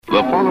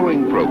The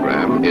following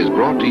program is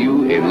brought to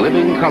you in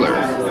living color.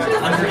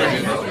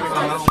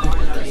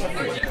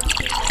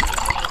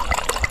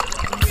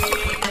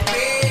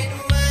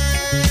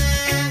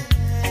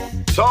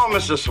 So,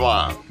 Mr.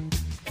 Swan,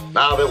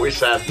 now that we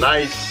sat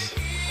nice,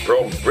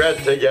 broke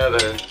bread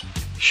together,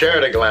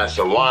 shared a glass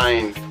of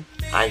wine,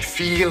 I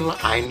feel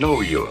I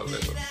know you a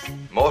little.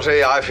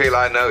 Morty, I feel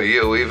I know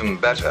you even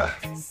better.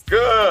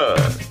 Good.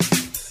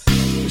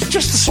 It's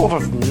just the sort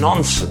of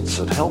nonsense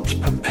that helps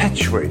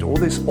perpetuate all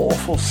this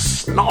awful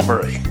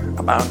snobbery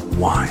about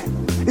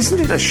wine. Isn't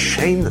it a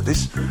shame that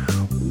this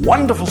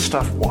wonderful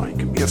stuff wine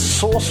can be a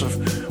source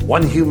of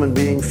one human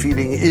being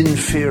feeling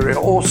inferior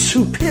or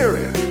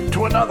superior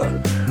to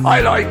another?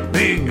 I like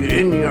big,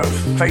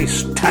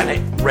 in-your-face,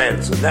 tannic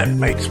reds, and that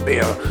makes me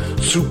a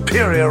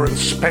superior and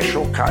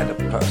special kind of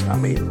person. I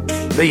mean,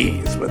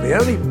 please, but the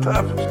only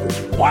purpose of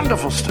this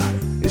wonderful stuff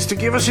is to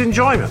give us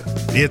enjoyment.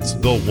 It's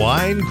The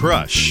Wine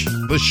Crush,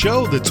 the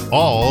show that's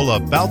all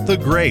about the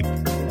grape.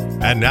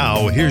 And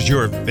now, here's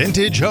your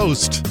vintage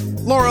host,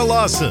 Laura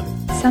Lawson.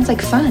 Sounds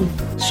like fun.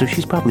 So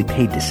she's probably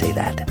paid to say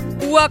that.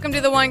 Welcome to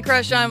The Wine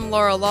Crush. I'm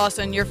Laura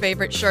Lawson, your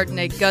favorite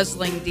Chardonnay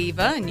guzzling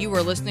diva, and you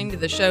are listening to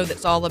the show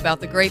that's all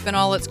about the grape in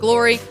all its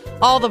glory,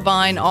 all the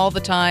vine, all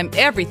the time,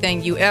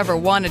 everything you ever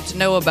wanted to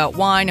know about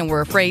wine and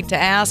were afraid to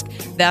ask.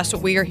 That's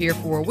what we are here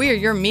for. We are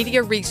your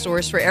media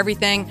resource for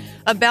everything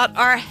about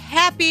our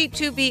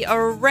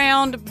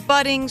happy-to-be-around,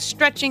 budding,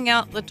 stretching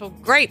out little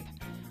grape.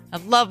 I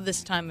love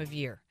this time of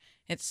year.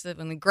 It's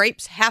when the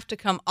grapes have to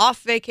come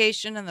off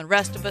vacation and the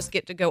rest of us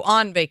get to go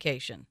on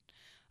vacation.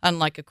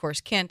 Unlike, of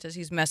course, Kent, as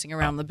he's messing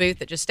around the booth,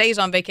 that just stays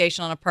on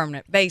vacation on a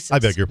permanent basis. I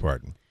beg your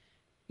pardon.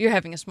 You're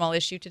having a small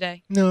issue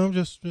today? No, I'm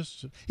just...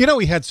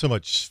 we had so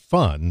much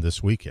fun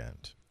this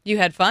weekend. You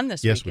had fun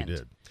this weekend? Yes, we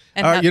did.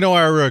 And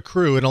our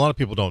crew, and a lot of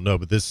people don't know,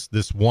 but this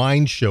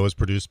wine show is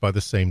produced by the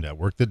same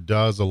network that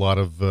does a lot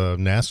of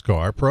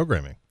NASCAR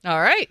programming. All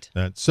right.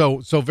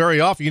 So very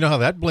often, you know how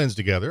that blends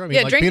together. I mean,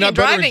 yeah, like drinking peanut and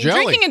butter driving. and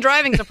jelly. Drinking and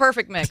driving is a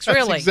perfect mix, That's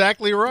really.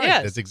 exactly right.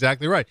 Yes. That's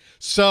exactly right.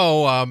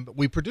 So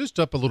we produced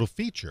up a little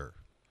feature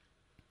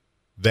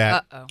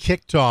that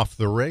kicked off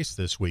the race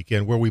this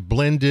weekend where we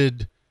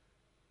blended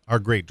our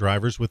great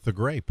drivers with the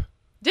grape.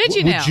 Did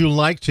you now? Would you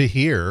like to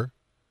hear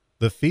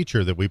the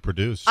feature that we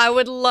produced? I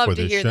would love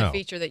to hear show? the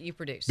feature that you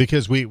produced.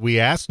 Because we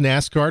asked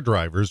NASCAR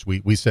drivers,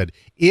 we said,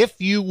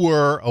 if you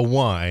were a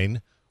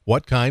wine,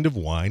 what kind of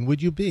wine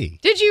would you be?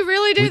 Did you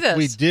really do this?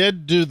 We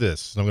did do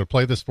this. I'm going to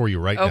play this for you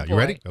right now. Boy. You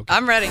ready? Okay.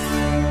 I'm ready.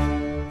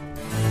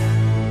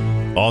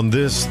 On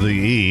this, the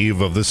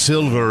eve of the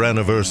silver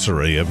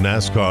anniversary of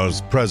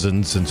NASCAR's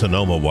presence in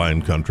Sonoma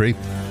wine country,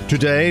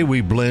 today we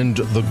blend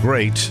the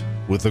great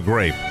with the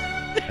grape.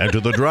 And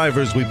to the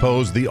drivers, we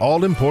pose the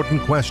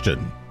all-important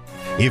question.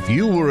 If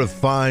you were a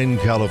fine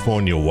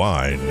California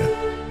wine,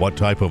 what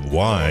type of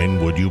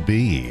wine would you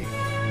be?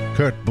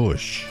 Kurt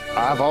Busch.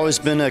 I've always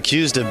been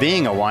accused of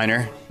being a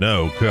whiner.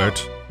 No, Kurt.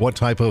 What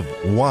type of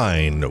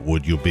wine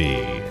would you be?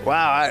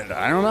 Wow,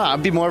 I don't know.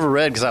 I'd be more of a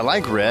red because I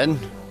like red.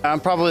 I'm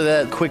probably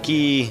that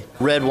quickie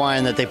red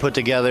wine that they put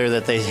together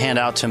that they hand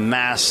out to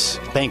mass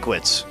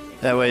banquets.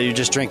 That way you're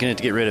just drinking it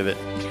to get rid of it.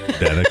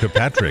 Danica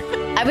Patrick.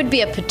 I would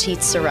be a Petite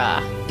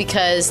Syrah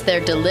because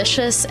they're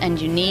delicious and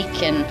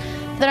unique and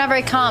they're not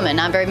very common.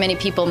 Not very many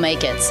people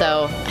make it,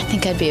 so I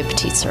think I'd be a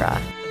Petite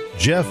Syrah.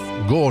 Jeff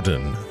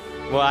Gordon.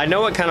 Well, I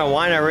know what kind of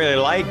wine I really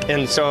like,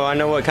 and so I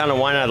know what kind of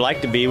wine I'd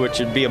like to be, which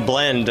would be a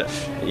blend,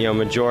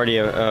 majority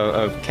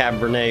of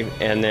Cabernet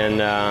and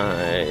then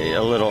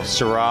a little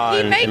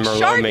Syrah and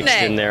Merlot Chardonnay mixed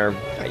in there.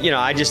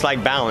 I just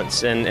like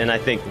balance, and I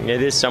think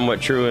it is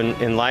somewhat true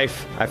in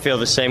life. I feel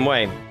the same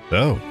way.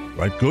 Oh,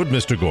 right good,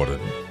 Mr.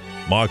 Gordon.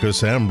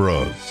 Marcus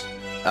Ambrose.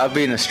 I'd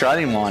be an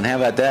Australian wine. How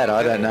about that?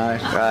 I don't know.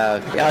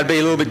 I'd be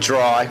a little bit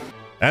dry.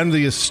 And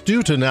the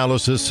astute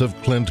analysis of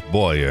Clint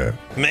Boyer.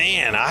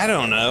 Man, I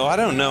don't know. I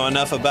don't know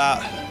enough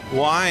about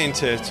wine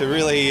to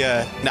really...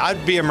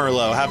 I'd be a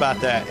Merlot. How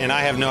about that? And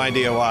I have no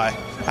idea why.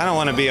 I don't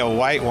want to be a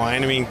white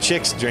wine. I mean,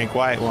 chicks drink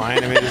white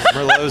wine. I mean,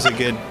 Merlot's a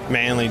good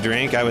manly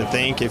drink, I would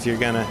think, if you're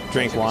going to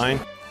drink wine.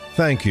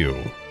 Thank you,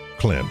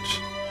 Clint.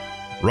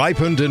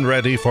 Ripened and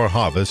ready for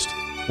harvest,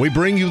 we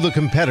bring you the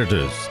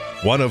competitors,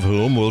 one of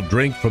whom will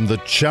drink from the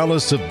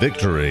chalice of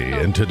victory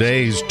in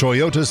today's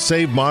Toyota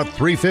Save Mart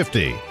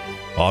 350.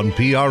 On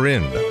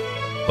PRN,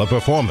 the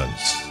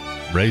Performance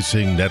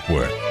Racing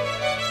Network.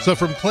 So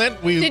from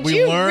Clint, we learned... Did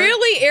you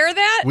really air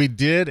that? We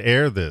did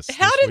air this.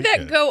 How did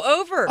that go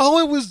over? Oh,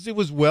 it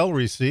was well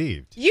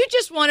received. You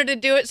just wanted to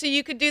do it so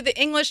you could do the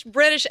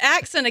English-British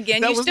accent again.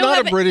 That was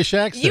not a British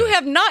accent. You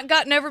have not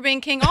gotten over being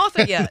King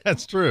Arthur yet.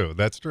 That's true.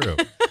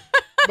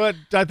 But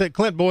I think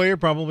Clint Boyer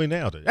probably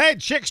nailed it. Hey,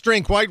 chicks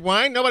drink white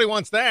wine. Nobody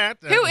wants that.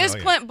 Who is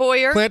Clint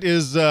Boyer? Clint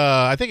is,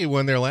 I think he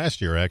won there last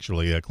year,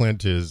 actually.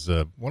 Clint is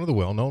one of the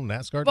well-known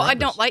NASCAR drivers. Well, I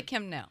don't like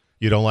him now.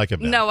 You don't like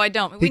him now? No, I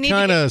don't. He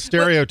kind of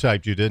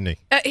stereotyped you, didn't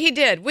he? He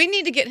did. We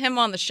need to get him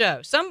on the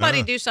show.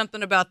 Somebody do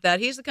something about that.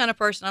 He's the kind of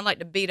person I'd like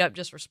to beat up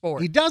just for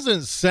sport. He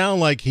doesn't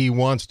sound like he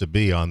wants to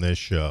be on this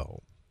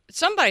show.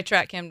 Somebody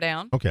track him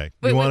down. Okay.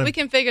 We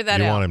can figure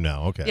that out. You want him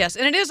now. Okay. Yes,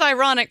 and it is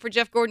ironic for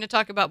Jeff Gordon to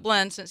talk about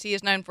blends since he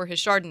is known for his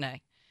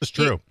Chardonnay. It's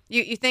true.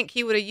 You think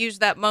he would have used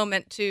that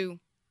moment to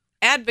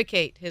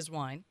advocate his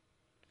wine.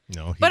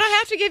 No. But I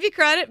have to give you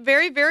credit.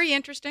 Very, very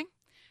interesting.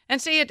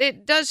 And see,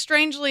 it does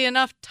strangely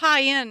enough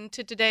tie in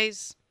to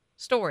today's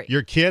story.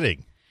 You're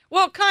kidding.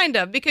 Well, kind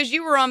of, because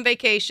you were on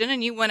vacation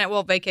and you went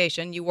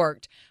vacation, you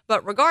worked.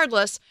 But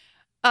regardless,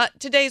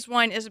 today's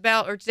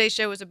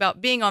show is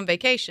about being on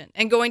vacation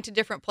and going to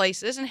different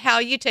places and how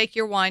you take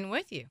your wine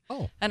with you.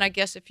 Oh. And I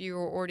guess if you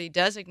were already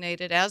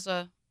designated as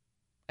a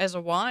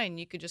wine,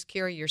 you could just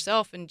carry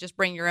yourself and just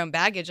bring your own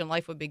baggage and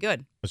life would be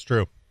good. That's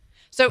true.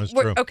 So,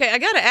 okay, I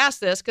got to ask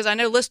this because I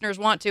know listeners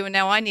want to, and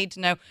now I need to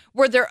know.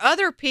 Were there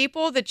other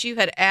people that you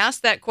had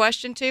asked that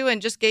question to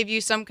and just gave you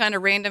some kind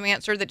of random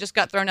answer that just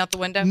got thrown out the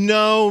window?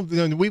 No,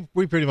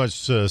 we pretty much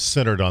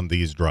centered on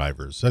these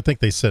drivers. I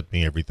think they sent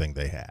me everything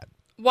they had.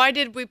 Why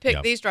did we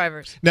pick these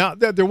drivers? Now,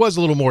 there was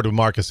a little more to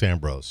Marcus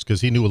Ambrose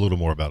because he knew a little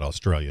more about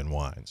Australian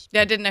wines.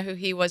 Yeah, I didn't know who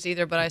he was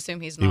either, but I assume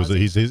he's an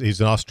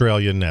He's an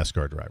Australian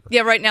NASCAR driver.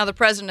 Yeah, right now the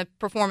president of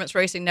Performance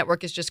Racing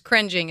Network is just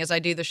cringing as I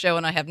do the show,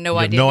 and I have no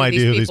idea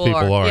who these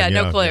people are. Yeah,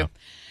 no clue. Yeah.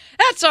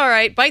 That's all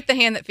right. Bite the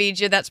hand that feeds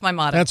you. That's my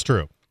motto. That's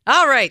true.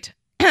 All right.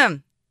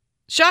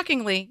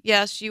 Shockingly,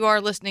 yes, you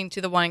are listening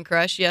to The Wine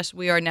Crush. Yes,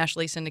 we are a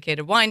nationally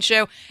syndicated wine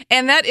show,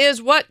 and that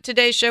is what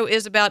today's show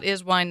is about,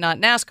 is wine, not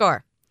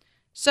NASCAR.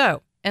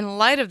 So, in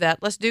light of that,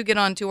 let's get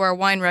on to our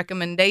wine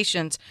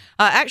recommendations.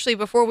 Actually,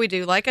 before we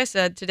do, like I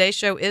said, today's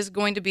show is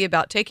going to be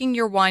about taking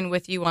your wine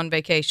with you on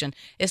vacation.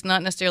 It's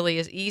not necessarily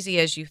as easy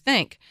as you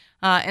think.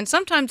 And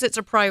sometimes it's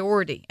a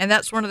priority. And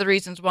that's one of the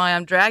reasons why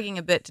I'm dragging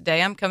a bit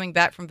today. I'm coming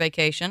back from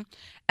vacation.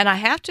 And I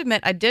have to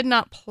admit, I did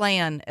not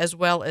plan as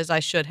well as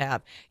I should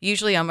have.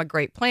 Usually I'm a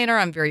great planner.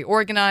 I'm very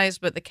organized.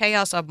 But the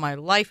chaos of my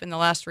life in the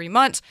last 3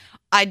 months,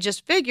 I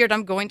just figured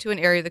I'm going to an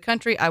area of the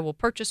country. I will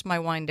purchase my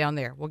wine down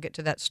there. We'll get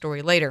to that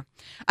story later.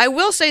 I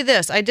will say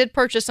this. I did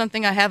purchase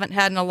something I haven't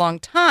had in a long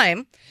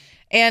time.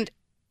 And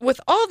with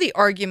all the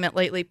argument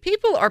lately,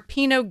 people are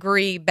Pinot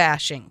Gris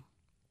bashing.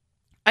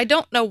 I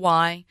don't know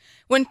why.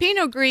 When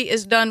Pinot Gris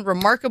is done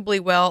remarkably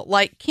well,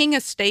 like King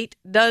Estate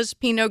does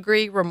Pinot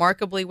Gris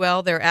remarkably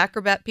well, their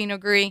Acrobat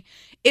Pinot Gris,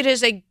 it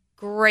is a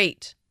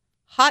great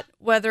hot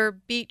weather,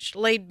 beach,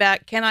 laid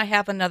back, can I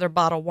have another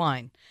bottle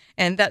wine?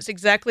 And that's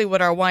exactly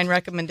what our wine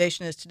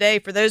recommendation is today.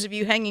 For those of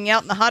you hanging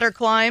out in the hotter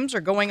climes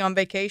or going on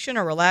vacation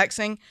or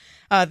relaxing,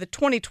 the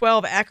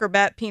 2012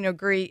 Acrobat Pinot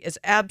Gris is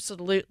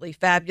absolutely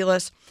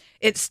fabulous.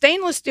 It's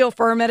stainless steel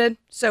fermented,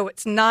 so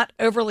it's not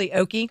overly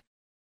oaky.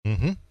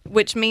 Mm-hmm.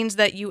 Which means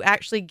that you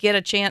actually get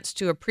a chance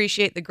to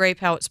appreciate the grape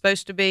how it's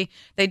supposed to be.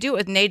 They do it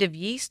with native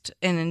yeast,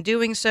 and in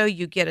doing so,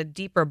 you get a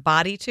deeper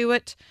body to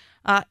it.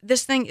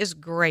 This thing is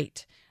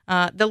great.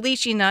 The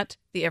lychee nut,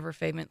 the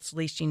ever-famous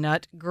lychee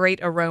nut,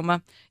 great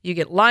aroma. You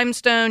get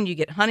limestone, you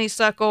get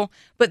honeysuckle,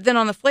 but then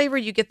on the flavor,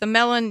 you get the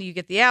melon, you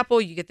get the apple,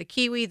 you get the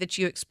kiwi that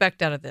you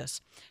expect out of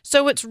this.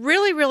 So it's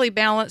really, really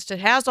balanced.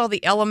 It has all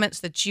the elements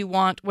that you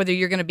want, whether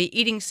you're going to be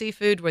eating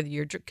seafood, whether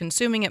you're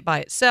consuming it by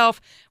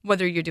itself,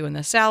 whether you're doing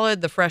the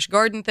salad, the fresh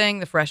garden thing,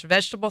 the fresh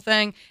vegetable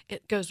thing.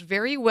 It goes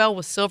very well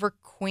with Silver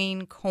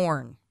Queen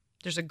corn.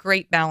 There's a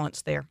great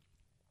balance there.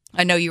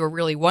 I know you were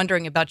really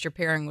wondering about your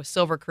pairing with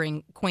Silver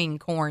Queen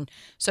corn,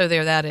 so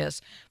there that is.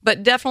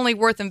 But definitely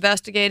worth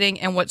investigating,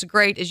 and what's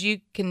great is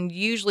you can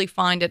usually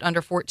find it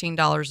under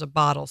 $14 a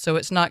bottle, so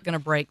it's not going to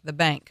break the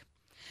bank.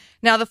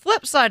 Now, the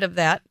flip side of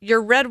that,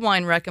 your red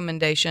wine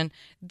recommendation,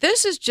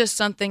 this is just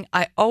something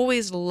I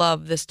always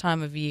love this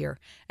time of year.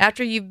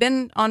 After you've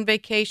been on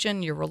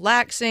vacation, you're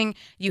relaxing,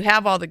 you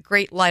have all the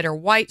great lighter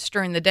whites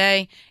during the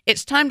day,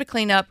 it's time to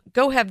clean up,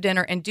 go have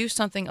dinner, and do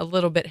something a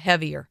little bit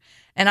heavier.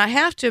 And I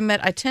have to admit,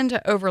 I tend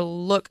to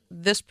overlook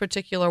this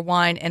particular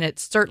wine, and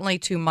it's certainly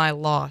to my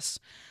loss.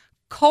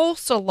 Col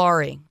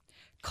Solari.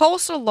 Col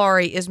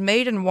Solari is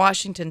made in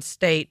Washington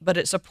State, but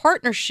it's a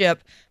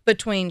partnership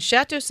between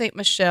Chateau Ste.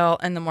 Michelle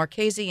and the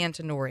Marchesi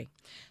Antinori.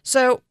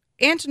 So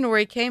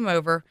Antinori came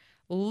over,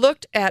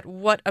 looked at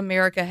what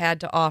America had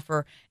to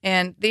offer,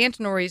 and the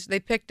Antinoris, they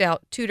picked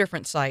out 2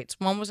 different sites.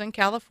 One was in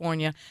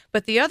California,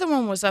 but the other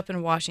one was up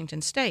in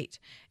Washington State.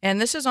 And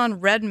this is on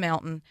Red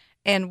Mountain.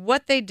 And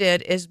what they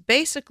did is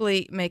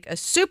basically make a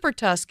super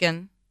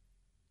Tuscan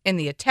in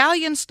the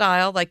Italian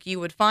style like you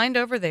would find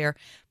over there,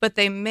 but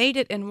they made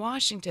it in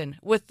Washington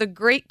with the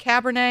great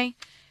Cabernet,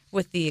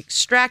 with the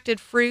extracted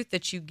fruit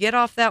that you get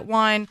off that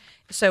wine.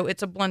 So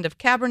it's a blend of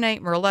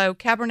Cabernet, Merlot,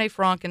 Cabernet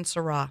Franc, and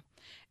Syrah.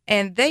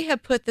 And they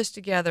have put this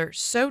together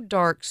so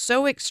dark,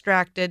 so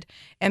extracted,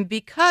 and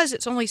because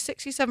it's only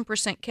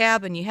 67%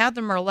 Cab and you have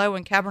the Merlot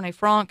and Cabernet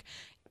Franc,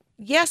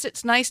 yes,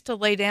 it's nice to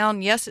lay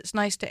down. Yes, it's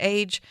nice to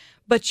age,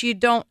 but you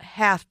don't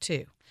have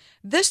to.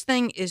 This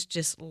thing is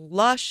just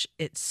lush.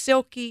 It's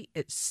silky.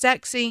 It's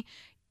sexy.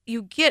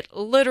 You get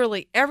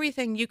literally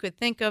everything you could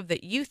think of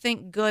that you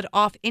think good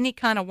off any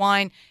kind of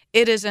wine.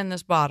 It is in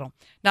this bottle.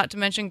 Not to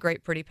mention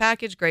great pretty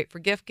package, great for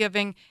gift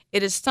giving.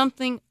 It is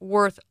something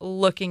worth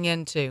looking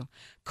into.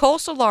 Col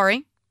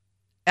Solari,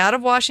 out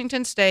of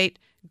Washington State,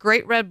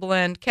 great red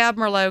blend, Cab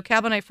Merlot,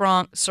 Cabernet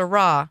Franc,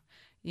 Syrah.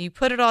 You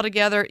put it all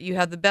together, you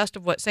have the best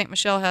of what St.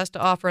 Michel has to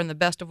offer and the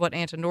best of what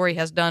Antinori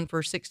has done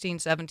for 16,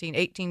 17,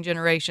 18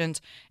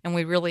 generations, and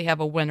we really have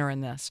a winner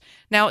in this.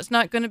 Now, it's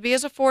not going to be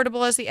as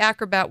affordable as the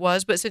Acrobat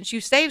was, but since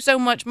you save so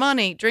much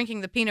money drinking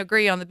the Pinot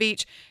Gris on the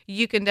beach,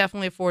 you can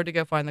definitely afford to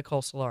go find the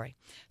Col Solari.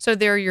 So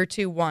there are your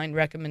 2 wine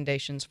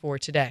recommendations for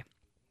today.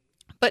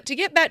 But to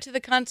get back to the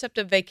concept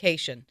of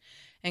vacation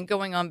and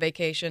going on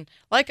vacation,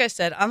 like I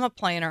said, I'm a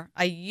planner.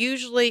 I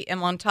usually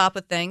am on top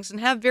of things and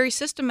have very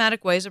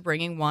systematic ways of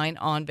bringing wine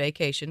on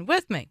vacation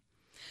with me.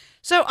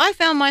 So I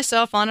found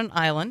myself on an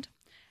island,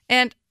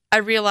 and I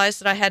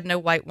realized that I had no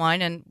white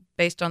wine, and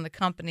based on the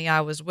company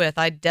I was with,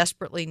 I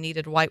desperately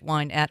needed white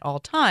wine at all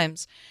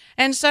times.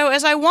 And so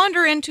as I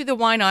wander into the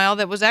wine aisle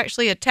that was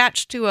actually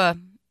attached to a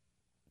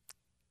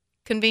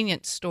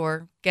convenience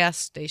store, gas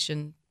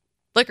station,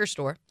 liquor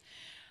store,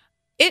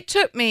 it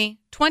took me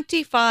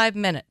 25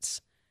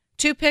 minutes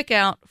to pick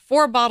out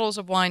 4 bottles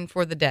of wine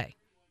for the day.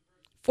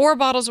 4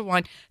 bottles of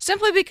wine,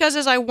 simply because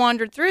as I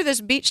wandered through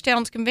this beach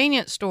town's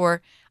convenience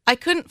store, I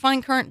couldn't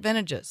find current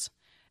vintages.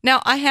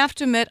 Now, I have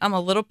to admit I'm a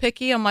little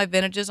picky on my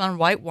vintages on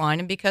white wine,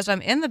 and because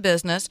I'm in the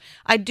business,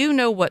 I do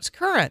know what's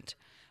current.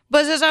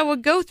 But as I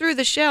would go through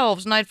the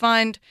shelves and I'd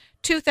find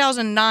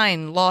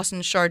 2009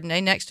 Lawson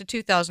Chardonnay next to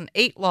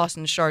 2008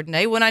 Lawson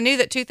Chardonnay, when I knew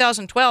that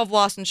 2012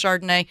 Lawson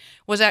Chardonnay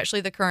was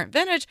actually the current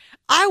vintage,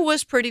 I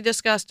was pretty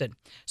disgusted.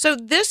 So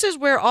this is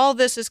where all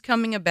this is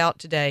coming about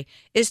today,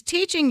 is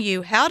teaching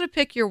you how to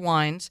pick your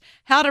wines,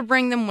 how to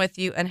bring them with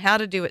you, and how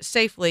to do it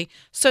safely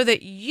so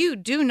that you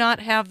do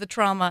not have the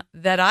trauma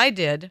that I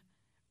did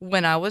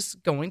when I was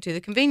going to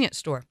the convenience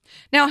store.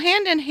 Now,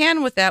 hand in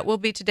hand with that will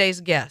be today's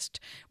guest.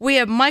 We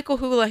have Michael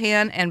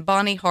Houlihan and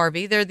Bonnie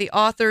Harvey. They're the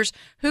authors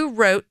who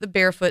wrote The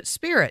Barefoot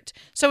Spirit.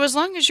 So as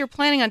long as you're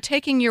planning on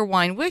taking your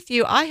wine with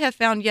you, I have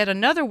found yet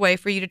another way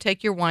for you to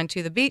take your wine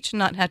to the beach and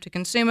not have to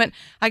consume it.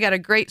 I got a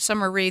great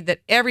summer read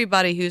that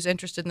everybody who's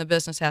interested in the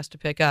business has to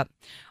pick up.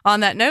 On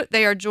that note,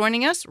 they are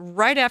joining us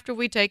right after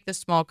we take this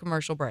small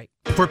commercial break.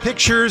 For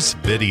pictures,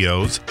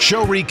 videos,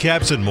 show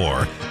recaps, and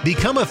more,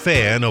 become a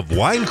fan of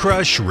Wine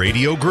Crush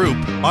Radio Group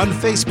on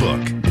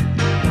Facebook.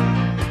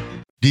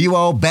 Do you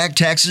owe back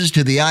taxes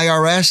to the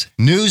IRS?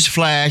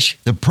 Newsflash,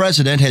 the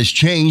president has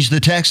changed the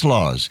tax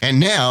laws, and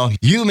now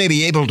you may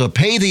be able to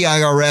pay the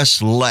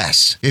IRS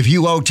less. If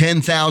you owe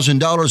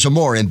 $10,000 or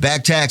more in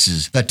back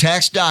taxes, the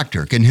tax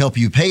doctor can help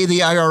you pay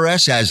the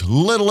IRS as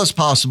little as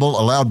possible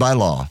allowed by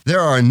law. There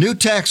are new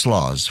tax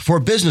laws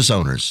for business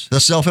owners, the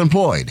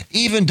self-employed,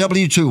 even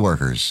W-2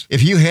 workers.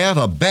 If you have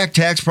a back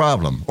tax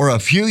problem or a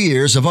few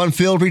years of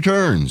unfilled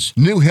returns,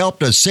 new help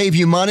to save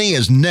you money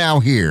is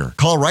now here.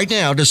 Call right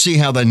now to see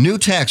how the new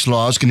tax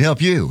laws can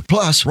help you.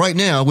 Plus, right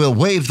now, we'll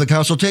waive the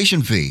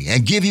consultation fee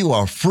and give you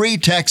a free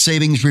tax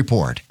savings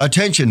report.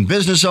 Attention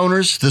business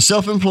owners, the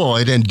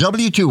self-employed, and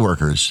W-2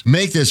 workers.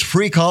 Make this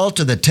free call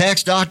to the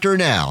tax doctor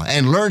now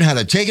and learn how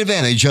to take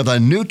advantage of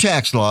the new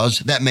tax laws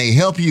that may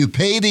help you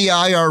pay the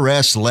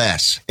IRS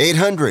less.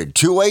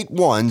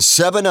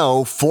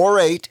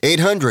 800-281-7048.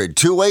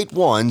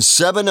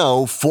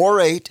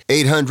 800-281-7048.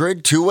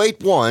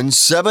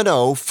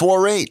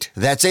 800-281-7048.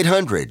 That's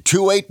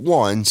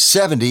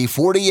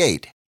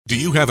 800-281-7048. Do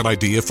you have an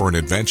idea for an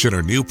invention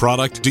or new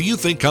product? Do you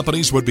think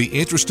companies would be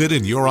interested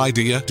in your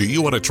idea? Do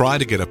you want to try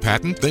to get a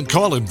patent? Then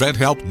call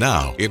InventHelp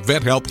now.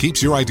 InventHelp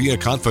keeps your idea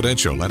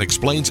confidential and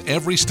explains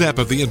every step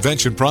of the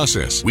invention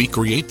process. We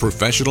create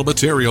professional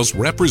materials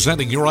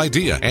representing your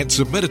idea and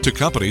submit it to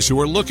companies who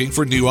are looking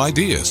for new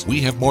ideas. We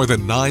have more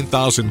than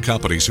 9,000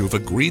 companies who have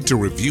agreed to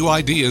review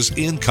ideas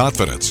in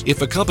confidence.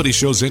 If a company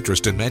shows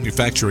interest in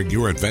manufacturing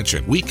your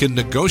invention, we can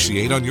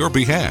negotiate on your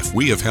behalf.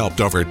 We have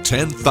helped over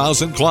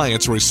 10,000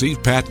 clients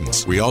receive patents.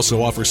 We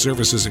also offer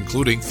services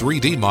including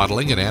 3D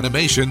modeling and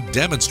animation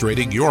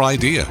demonstrating your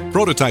idea,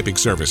 prototyping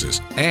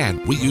services,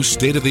 and we use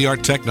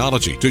state-of-the-art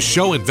technology to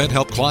show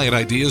InventHelp client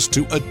ideas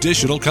to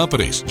additional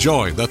companies.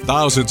 Join the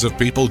thousands of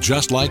people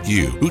just like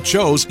you who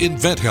chose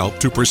InventHelp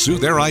to pursue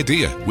their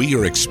idea. We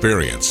are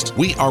experienced.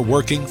 We are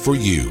working for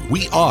you.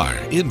 We are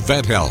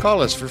InventHelp.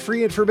 Call us for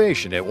free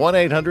information at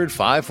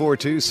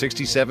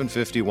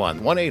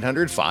 1-800-542-6751.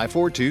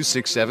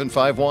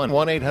 1-800-542-6751.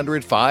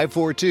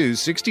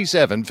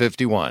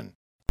 1-800-542-6751.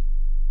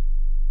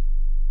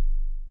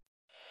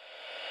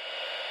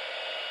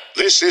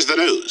 This is the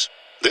news.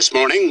 This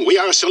morning, we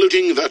are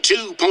saluting the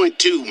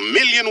 2.2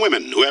 million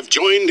women who have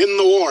joined in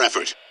the war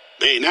effort.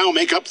 They now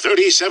make up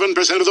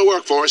 37% of the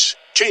workforce,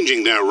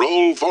 changing their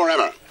role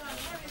forever.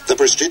 The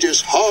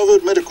prestigious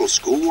Harvard Medical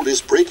School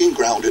is breaking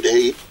ground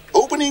today,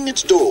 opening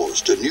its doors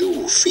to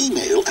new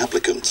female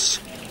applicants.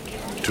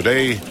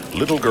 Today,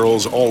 little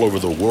girls all over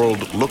the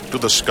world look to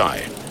the sky,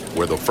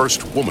 where the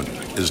first woman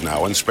is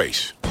now in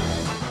space.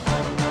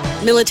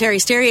 Military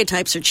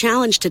stereotypes are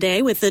challenged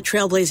today with the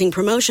trailblazing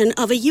promotion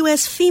of a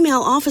U.S. female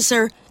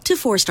officer to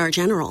 4-star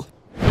general.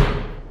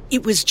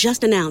 It was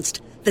just announced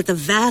that the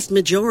vast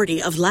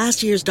majority of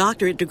last year's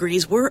doctorate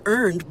degrees were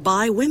earned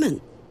by women.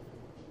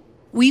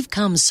 We've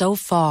come so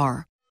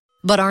far,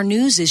 but our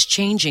news is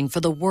changing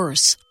for the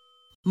worse.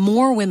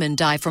 More women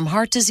die from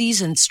heart disease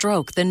and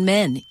stroke than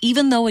men,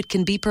 even though it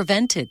can be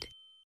prevented.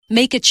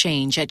 Make a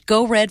change at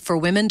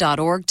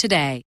GoRedForWomen.org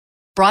today.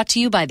 Brought to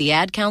you by the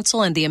Ad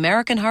Council and the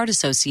American Heart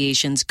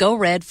Association's Go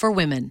Red for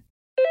Women.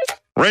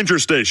 Ranger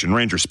Station,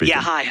 Ranger speaking.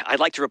 Yeah, hi.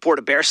 I'd like to report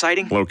a bear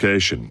sighting.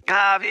 Location.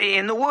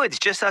 In the woods,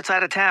 just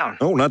outside of town.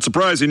 Oh, not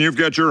surprising. You've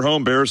got your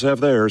home. Bears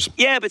have theirs.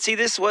 Yeah, but see,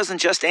 this wasn't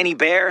just any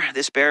bear.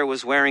 This bear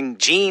was wearing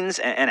jeans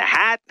and a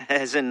hat,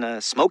 as in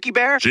a Smokey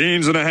Bear.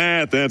 Jeans and a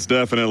hat. That's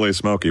definitely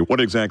Smokey.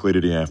 What exactly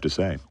did he have to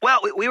say?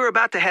 Well, we were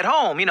about to head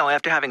home,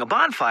 after having a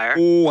bonfire.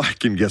 Oh, I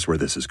can guess where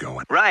this is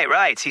going.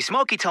 Right. See,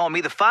 Smokey told me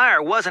the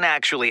fire wasn't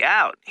actually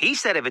out. He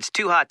said if it's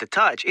too hot to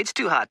touch, it's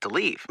too hot to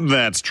leave.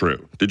 That's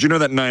true. Did you know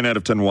that 9 out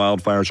of 10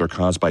 wildfires are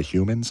caused by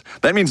humans?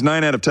 That means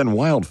 9 out of 10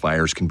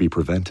 wildfires can be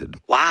prevented.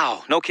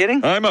 Wow, no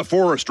kidding? I'm a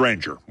forest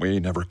ranger. We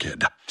never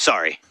kid.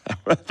 Sorry.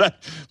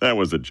 that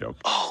was a joke.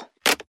 Oh.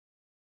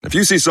 If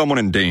you see someone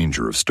in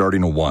danger of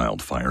starting a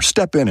wildfire,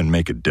 step in and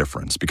make a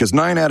difference, because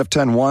 9 out of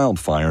 10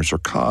 wildfires are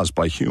caused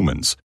by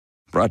humans.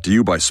 Brought to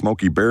you by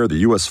Smokey Bear, the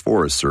U.S.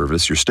 Forest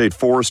Service, your state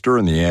forester,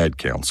 and the Ad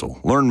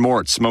Council. Learn more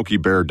at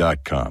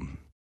smokeybear.com.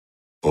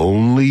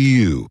 Only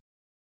you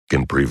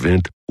can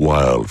prevent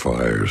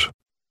wildfires.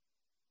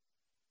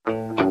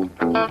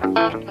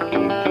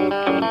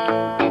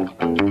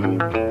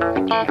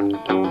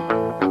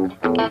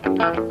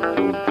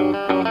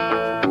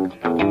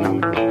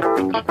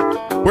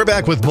 We're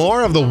back with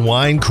more of the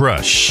Wine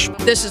Crush.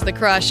 This is The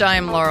Crush. I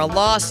am Laura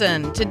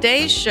Lawson.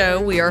 Today's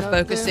show, we are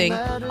focusing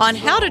on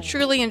how to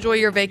truly enjoy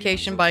your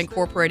vacation by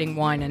incorporating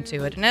wine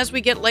into it. And as we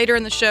get later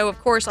in the show, of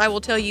course, I will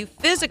tell you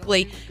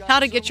physically how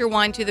to get your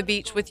wine to the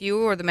beach with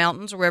you or the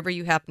mountains or wherever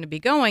you happen to be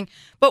going.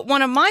 But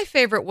one of my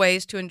favorite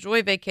ways to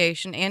enjoy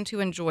vacation and to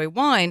enjoy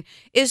wine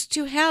is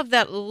to have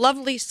that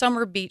lovely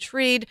summer beach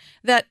read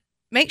that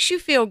makes you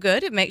feel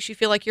good. It makes you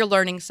feel like you're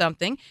learning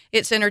something.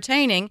 It's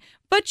entertaining.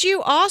 But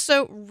you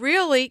also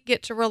really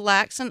get to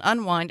relax and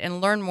unwind and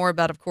learn more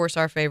about, of course,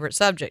 our favorite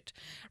subject.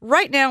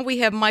 Right now, we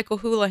have Michael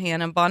Houlihan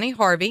and Bonnie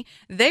Harvey.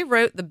 They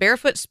wrote The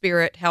Barefoot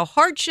Spirit, How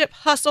Hardship,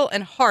 Hustle,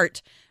 and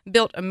Heart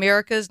Built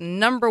America's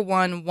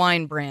 #1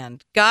 wine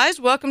brand. Guys,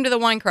 welcome to the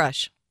Wine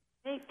Crush.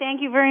 Hey, thank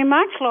you very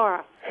much,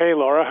 Laura. Hey,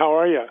 Laura, how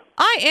are you?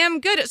 I am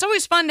good. It's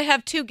always fun to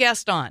have two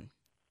guests on.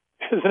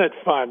 Isn't it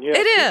fun? Yeah, it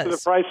is. For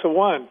the price of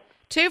one.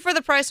 2 for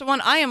the price of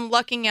 1. I am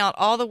lucking out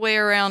all the way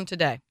around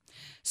today.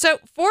 So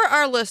for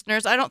our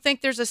listeners, I don't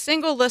think there's a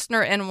single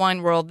listener in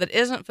Wine World that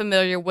isn't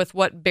familiar with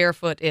what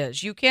Barefoot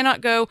is. You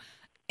cannot go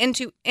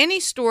into any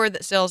store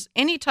that sells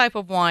any type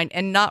of wine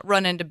and not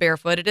run into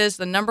Barefoot. It is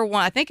the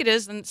 #1, I think it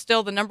is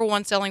still the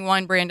 #1 selling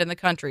wine brand in the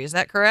country. Is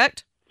that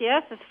correct?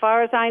 Yes, as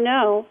far as I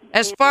know.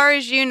 As far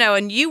as you know,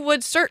 and you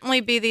would certainly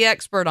be the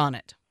expert on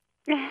it.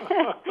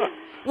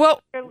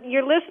 Well,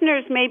 your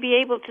listeners may be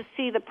able to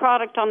see the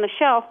product on the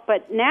shelf,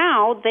 but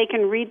now they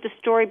can read the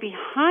story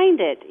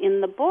behind it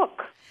in the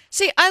book.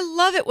 See, I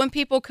love it when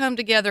people come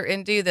together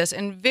and do this,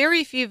 and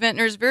very few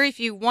vintners, very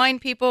few wine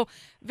people,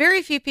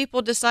 very few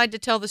people decide to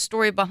tell the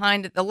story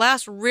behind it. The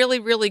last really,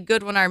 really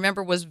good one I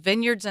remember was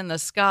Vineyards in the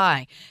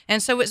Sky,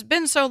 and so it's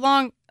been so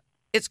long,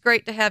 it's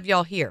great to have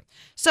y'all here.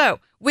 So,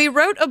 we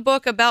wrote a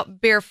book about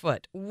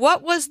Barefoot.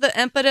 What was the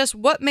impetus?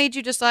 What made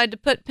you decide to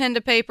put pen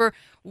to paper?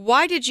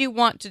 Why did you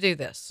want to do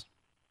this?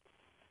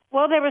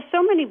 Well, there were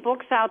so many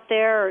books out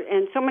there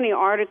and so many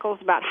articles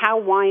about how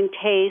wine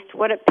tastes,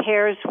 what it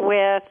pairs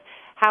with,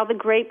 how the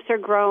grapes are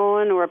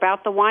grown, or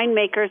about the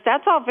winemakers.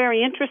 That's all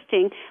very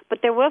interesting,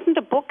 but there wasn't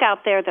a book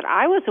out there that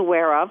I was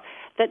aware of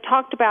that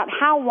talked about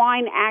how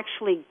wine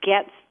actually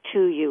gets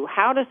to you.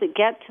 How does it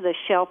get to the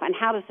shelf, and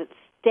how does it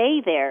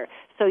stay there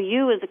so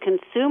you as a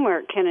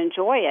consumer can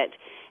enjoy it?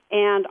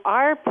 And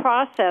our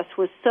process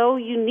was so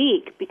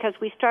unique because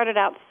we started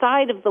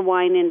outside of the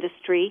wine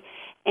industry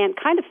and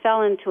kind of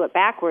fell into it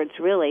backwards,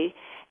 really.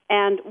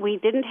 And we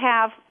didn't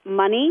have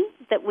money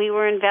that we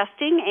were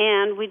investing,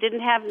 and we didn't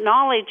have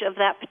knowledge of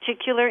that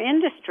particular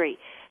industry.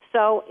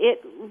 So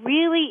it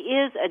really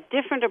is a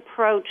different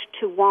approach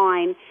to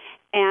wine,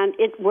 and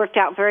it worked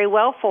out very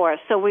well for us.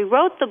 So we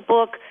wrote the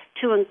book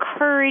to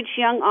encourage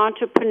young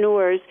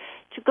entrepreneurs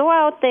to go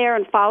out there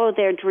and follow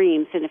their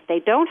dreams. And if they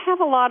don't have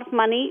a lot of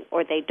money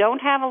or they don't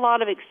have a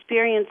lot of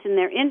experience in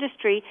their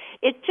industry,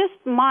 it just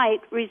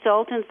might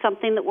result in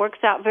something that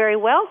works out very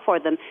well for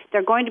them.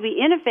 They're going to be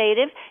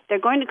innovative. They're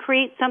going to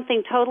create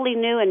something totally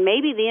new, and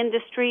maybe the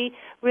industry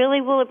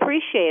really will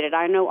appreciate it.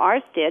 I know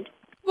ours did.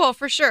 Well,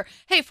 for sure.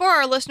 Hey, for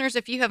our listeners,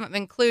 if you haven't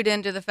been clued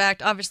into the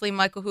fact, obviously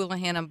Michael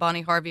Houlihan and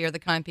Bonnie Harvey are the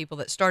kind of people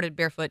that started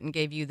Barefoot and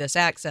gave you this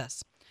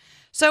access.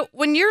 So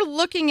when you're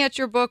looking at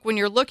your book, when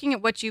you're looking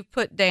at what you've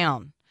put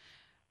down,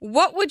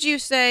 what would you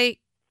say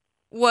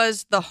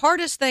was the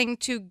hardest thing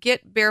to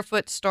get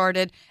Barefoot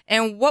started,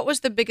 and what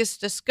was the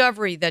biggest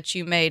discovery that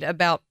you made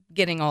about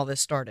getting all this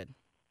started?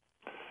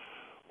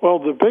 Well,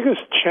 the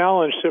biggest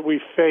challenge that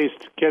we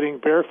faced getting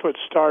Barefoot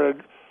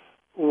started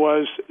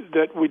was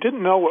that we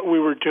didn't know what we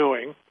were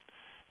doing.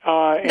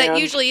 That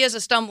usually is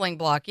a stumbling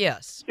block,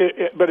 yes.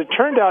 But it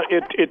turned out,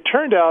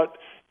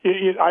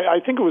 I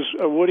think it was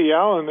Woody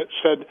Allen that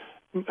said,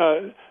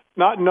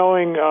 not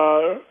knowing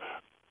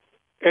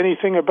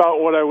anything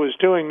about what I was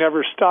doing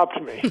never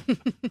stopped me.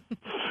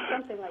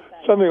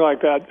 Something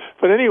like that.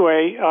 But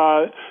anyway,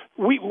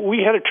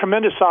 we had a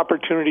tremendous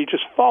opportunity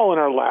just fall in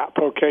our lap,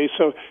 okay?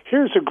 So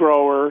here's a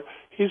grower.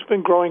 He's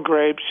been growing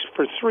grapes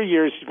for 3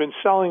 years. He's been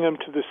selling them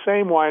to the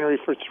same winery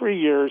for 3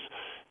 years.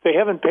 They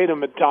haven't paid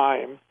him a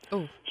dime.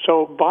 Ooh.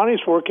 So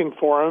Bonnie's working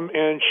for him,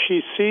 and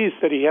she sees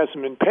that he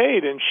hasn't been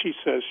paid, and she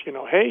says,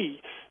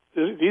 hey,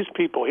 these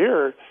people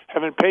here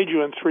haven't paid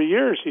you in 3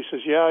 years. He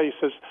says, yeah. He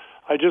says,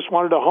 I just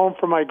wanted a home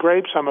for my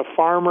grapes. I'm a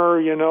farmer,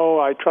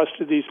 I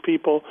trusted these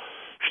people.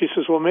 She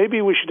says, well,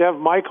 maybe we should have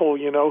Michael,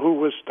 who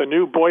was the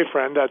new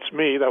boyfriend. That's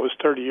me. That was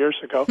 30 years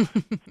ago.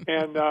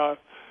 And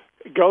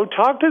go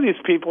talk to these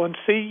people and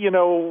see,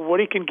 what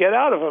he can get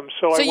out of them.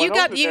 So you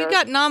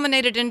got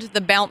nominated into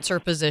the bouncer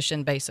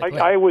position, basically.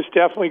 I was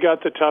definitely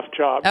got the tough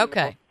job.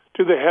 Okay.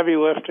 Do the heavy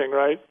lifting,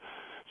 right?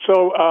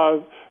 So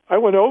I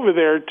went over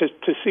there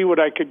to see what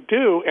I could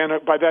do, and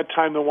by that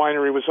time the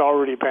winery was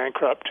already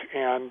bankrupt,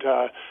 and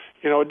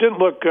it didn't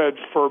look good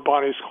for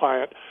Bonnie's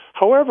client.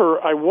 However,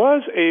 I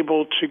was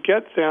able to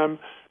get them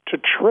to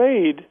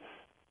trade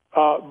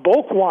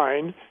bulk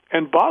wine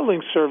and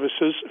bottling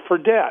services for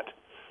debt.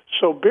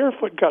 So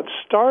Barefoot got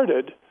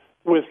started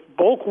with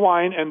bulk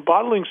wine and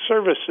bottling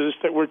services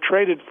that were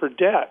traded for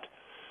debt.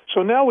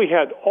 So now we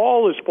had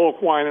all this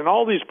bulk wine and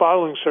all these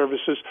bottling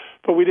services,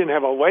 but we didn't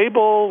have a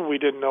label. We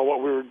didn't know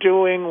what we were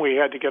doing. We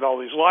had to get all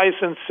these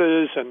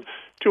licenses and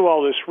do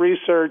all this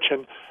research.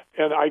 And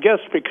I guess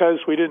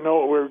because we didn't know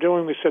what we were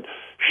doing, we said,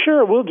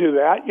 sure, we'll do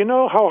that.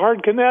 How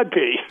hard can that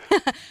be?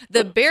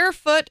 The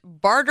Barefoot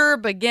barter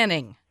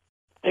beginning.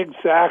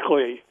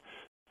 Exactly.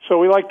 So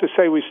we like to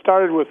say we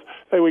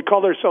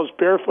called ourselves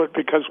Barefoot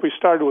because we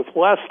started with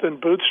less than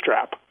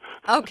bootstrap.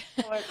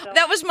 Okay.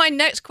 That was my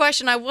next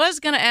question. I was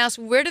going to ask,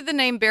 where did the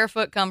name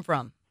Barefoot come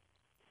from?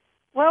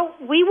 Well,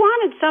 we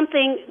wanted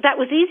something that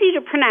was easy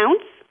to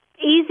pronounce,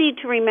 easy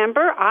to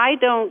remember. I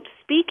don't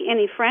speak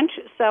any French,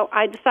 so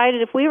I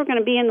decided if we were going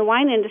to be in the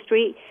wine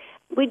industry,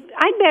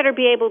 I'd better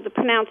be able to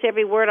pronounce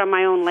every word on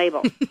my own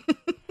label.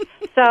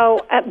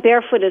 So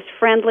Barefoot is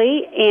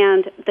friendly,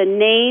 and the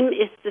name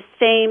is the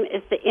same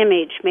as the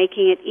image,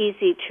 making it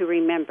easy to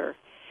remember.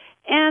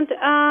 And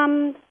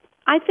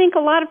I think a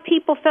lot of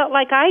people felt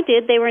like I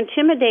did. They were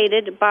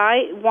intimidated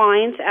by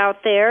wines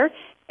out there,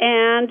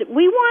 and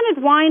we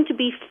wanted wine to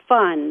be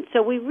fun.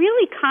 So we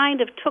really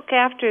kind of took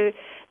after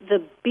the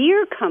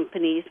beer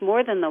companies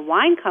more than the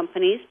wine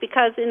companies,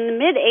 because in the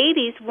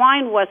mid-'80s,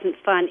 wine wasn't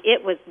fun.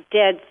 It was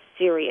dead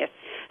serious.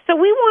 So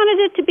we wanted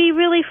it to be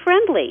really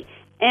friendly.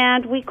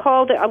 And we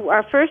called it,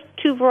 our first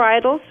two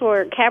varietals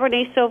were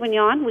Cabernet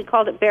Sauvignon. We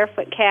called it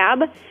Barefoot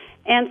Cab.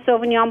 And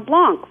Sauvignon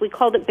Blanc. We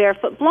called it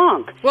Barefoot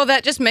Blanc. Well,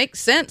 that just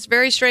makes sense.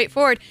 Very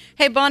straightforward.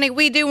 Hey, Bonnie,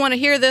 we do want to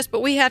hear this, but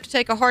we have to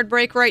take a hard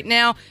break right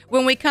now.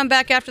 When we come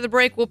back after the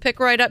break, we'll pick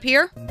right up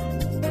here.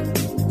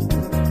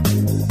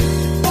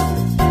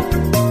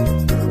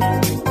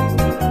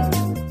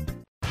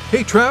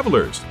 Hey,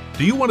 travelers,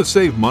 do you want to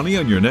save money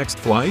on your next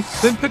flight?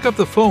 Then pick up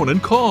the phone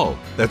and call.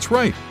 That's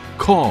right,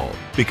 call,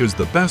 because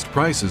the best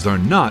prices are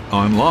not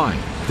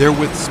online. They're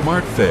with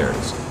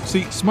SmartFares.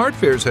 See,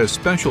 SmartFares has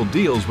special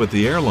deals with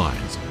the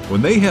airlines.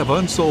 When they have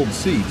unsold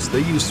seats,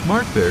 they use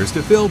SmartFares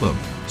to fill them.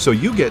 So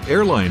you get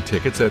airline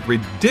tickets at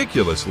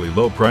ridiculously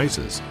low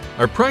prices.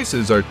 Our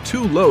prices are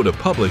too low to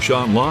publish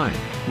online.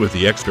 With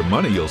the extra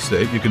money you'll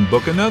save, you can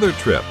book another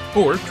trip,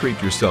 or treat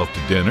yourself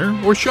to dinner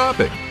or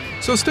shopping.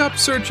 So stop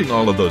searching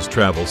all of those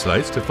travel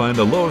sites to find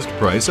the lowest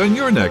price on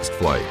your next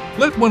flight.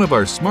 Let one of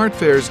our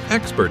SmartFares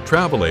expert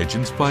travel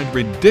agents find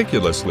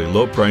ridiculously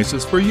low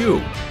prices for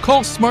you.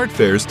 Call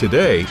SmartFares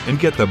today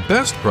and get the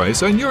best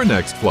price on your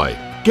next flight.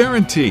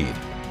 Guaranteed.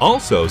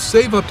 Also,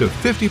 save up to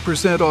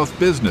 50% off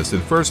business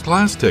and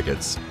first-class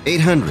tickets.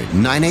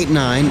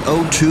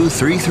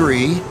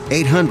 800-989-0233.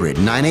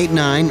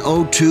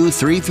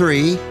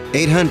 800-989-0233.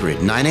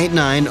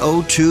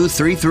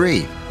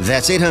 800-989-0233.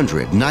 That's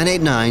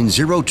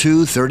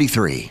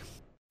 800-989-0233.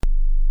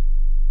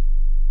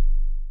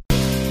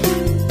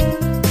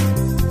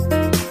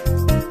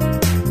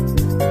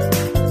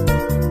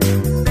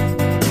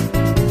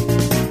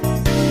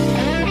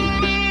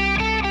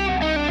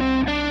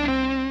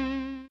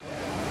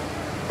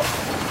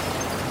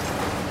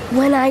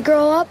 When I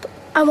grow up,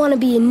 I want to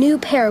be a new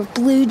pair of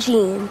blue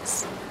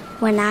jeans.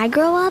 When I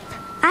grow up,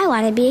 I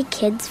want to be a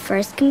kid's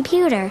first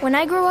computer. When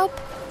I grow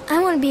up, I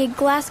want to be a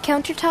glass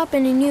countertop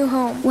in a new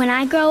home. When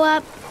I grow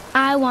up,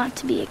 I want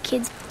to be a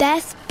kid's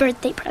best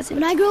birthday present.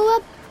 When I grow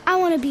up, I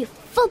want to be a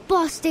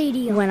football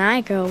stadium. When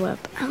I grow up,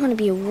 I want to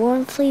be a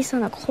warm fleece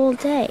on a cold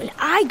day. When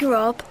I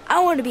grow up,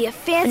 I want to be a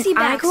fancy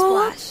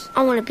backsplash.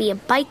 I want to be a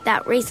bike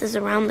that races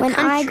around the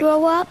country. When I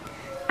grow up,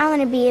 I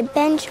want to be a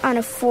bench on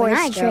a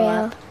forest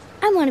trail.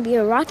 I want to be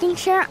a rocking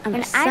chair on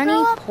a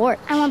sunny porch.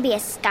 I want to be a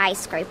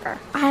skyscraper.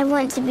 I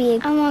want to be a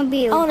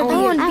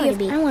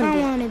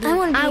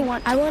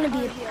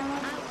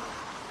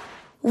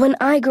When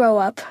I grow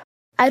up,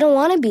 I don't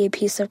want to be a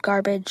piece of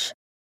garbage.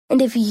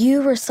 And if you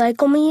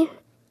recycle me,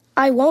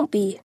 I won't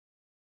be.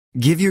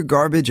 Give your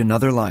garbage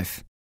another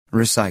life.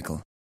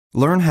 Recycle.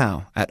 Learn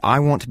how at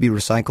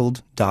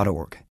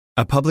iwanttoberecycled.org.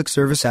 A public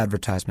service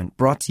advertisement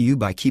brought to you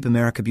by Keep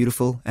America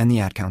Beautiful and the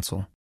Ad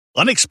Council.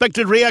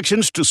 Unexpected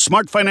reactions to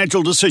smart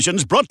financial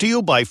decisions brought to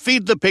you by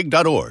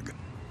feedthepig.org.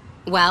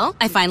 Well,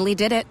 I finally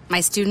did it.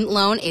 My student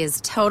loan is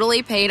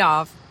totally paid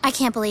off. I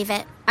can't believe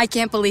it. I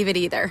can't believe it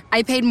either.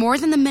 I paid more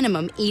than the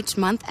minimum each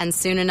month, and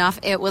soon enough,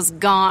 it was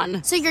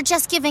gone. So you're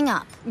just giving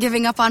up?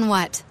 Giving up on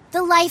what?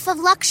 The life of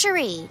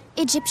luxury.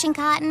 Egyptian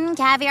cotton,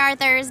 caviar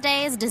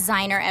Thursdays,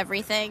 designer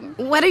everything.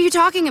 What are you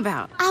talking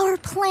about? Our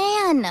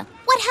plan.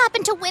 What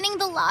happened to winning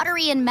the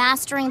lottery and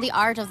mastering the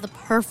art of the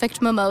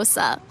perfect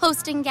mimosa?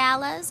 Hosting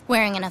galas,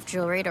 wearing enough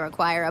jewelry to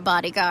require a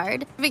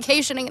bodyguard,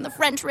 vacationing in the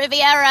French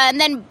Riviera, and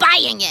then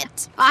buying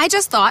it. I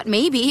just thought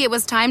maybe it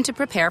was time to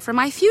prepare for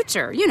my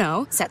future. You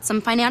know, set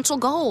some financial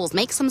goals,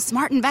 make some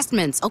smart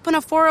investments, open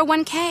a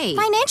 401k.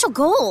 Financial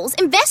goals?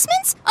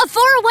 Investments? A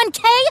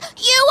 401k?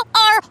 You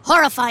are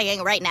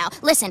horrifying right now.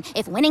 Listen,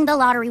 if winning the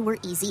lottery were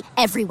easy,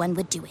 everyone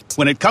would do it.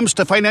 When it comes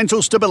to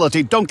financial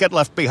stability, don't get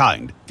left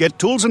behind. Get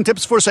tools and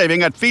tips for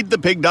saving at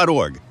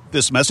feedthepig.org.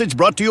 This message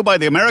brought to you by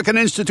the American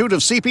Institute of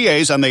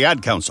CPAs and the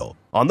Ad Council.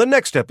 On the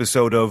next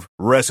episode of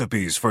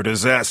Recipes for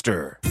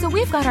Disaster. So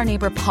we've got our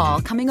neighbor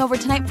Paul coming over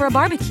tonight for a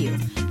barbecue,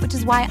 which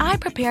is why I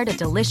prepared a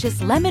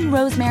delicious lemon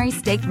rosemary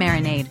steak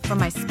marinade from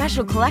my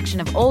special collection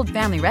of old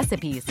family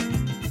recipes.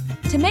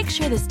 To make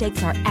sure the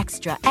steaks are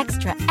extra,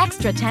 extra,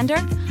 extra tender,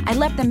 I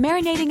left them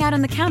marinating out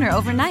on the counter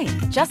overnight,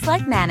 just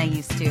like Nana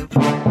used to.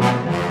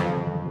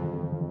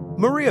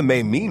 Maria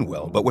may mean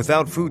well, but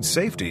without food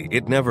safety,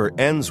 it never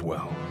ends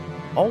well.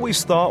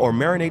 Always thaw or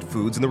marinate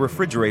foods in the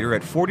refrigerator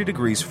at 40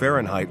 degrees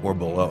Fahrenheit or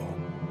below,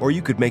 or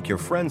you could make your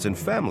friends and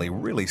family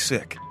really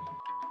sick.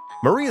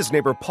 Maria's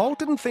neighbor Paul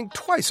didn't think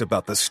twice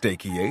about the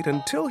steak he ate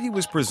until he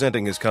was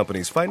presenting his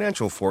company's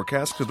financial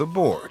forecast to the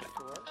board.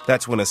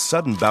 That's when a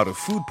sudden bout of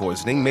food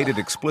poisoning made it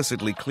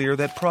explicitly clear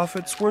that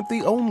profits weren't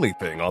the only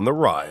thing on the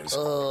rise.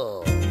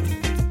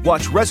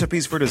 Watch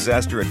Recipes for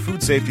Disaster at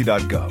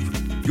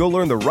foodsafety.gov. You'll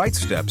learn the right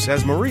steps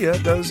as Maria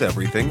does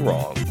everything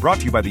wrong. Brought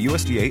to you by the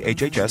USDA,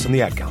 HHS, and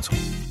the Ad Council.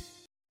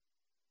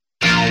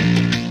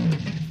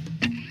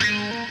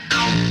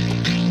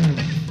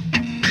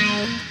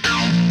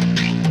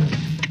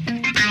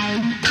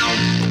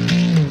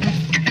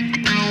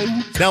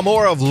 Now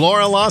more of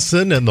Laura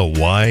Lawson and the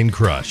Wine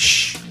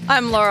Crush.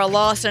 I'm Laura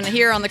Lawson.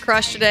 Here on The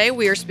Crush today,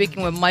 we are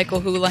speaking with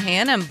Michael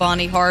Houlihan and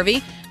Bonnie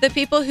Harvey, the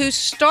people who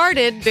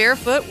started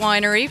Barefoot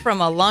Winery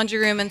from a laundry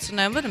room in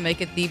Sonoma to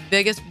make it the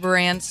biggest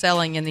brand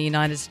selling in the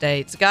United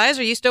States. Guys,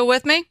 are you still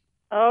with me?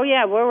 Oh,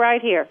 yeah, we're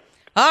right here.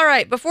 All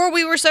right. Before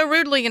we were so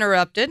rudely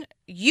interrupted,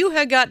 you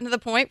had gotten to the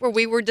point where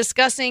we were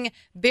discussing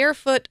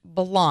Barefoot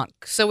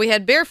Blanc. So we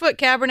had Barefoot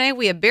Cabernet,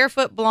 we had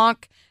Barefoot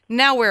Blanc.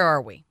 Now where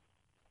are we?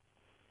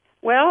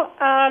 Well,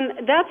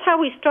 that's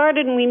how we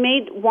started, and we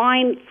made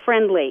wine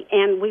friendly.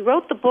 And we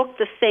wrote the book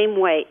the same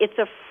way. It's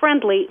a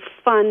friendly,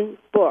 fun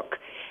book.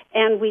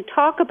 And we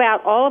talk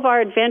about all of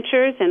our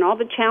adventures and all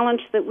the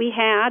challenges that we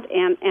had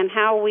and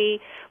how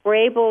we were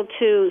able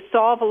to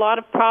solve a lot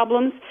of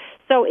problems.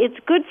 So it's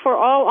good for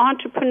all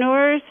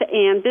entrepreneurs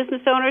and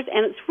business owners,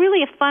 and it's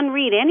really a fun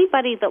read.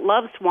 Anybody that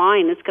loves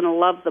wine is going to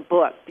love the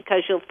book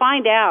because you'll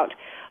find out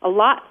a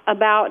lot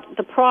about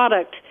the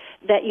product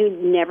that you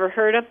never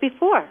heard of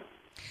before.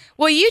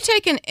 Well, you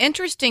take an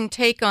interesting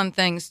take on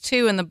things,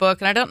 too, in the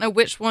book, and I don't know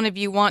which one of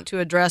you want to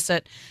address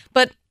it,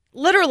 but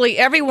literally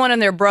everyone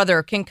and their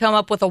brother can come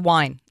up with a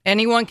wine.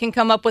 Anyone can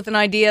come up with an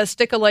idea,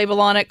 stick a label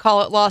on it,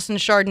 call it Lawson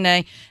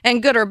Chardonnay,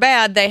 and good or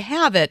bad, they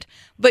have it.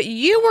 But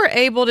you were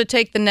able to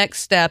take the next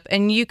step,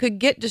 and you could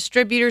get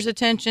distributors'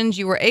 attentions.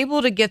 You were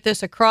able to get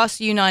this across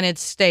the United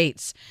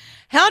States.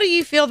 How do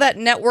you feel that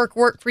network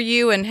worked for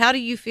you, and how do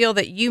you feel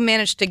that you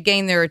managed to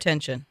gain their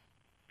attention?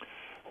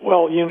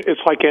 Well,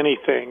 it's like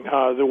anything.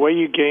 The way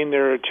you gain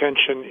their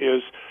attention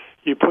is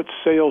you put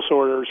sales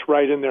orders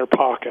right in their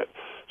pocket.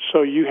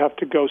 So you have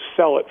to go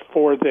sell it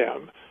for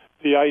them.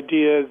 The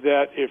idea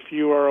that if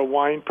you are a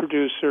wine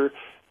producer,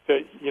 that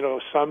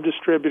some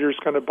distributor's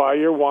going to buy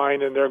your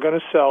wine and they're going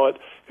to sell it,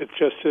 it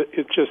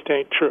just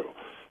ain't true.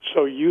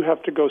 So you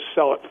have to go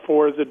sell it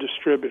for the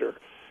distributor.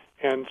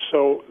 And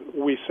so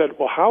we said,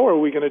 well, how are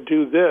we going to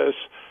do this?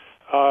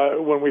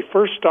 When we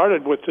first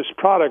started with this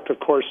product, of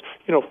course,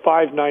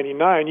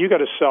 $5.99, you got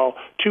to sell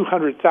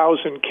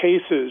 200,000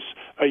 cases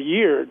a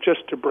year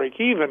just to break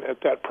even at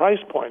that price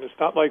point. It's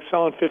not like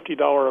selling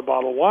 $50 a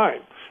bottle of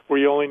wine where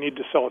you only need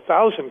to sell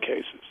 1,000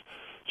 cases.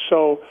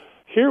 So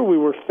here we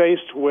were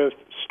faced with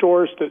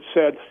stores that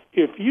said,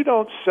 if you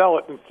don't sell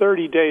it in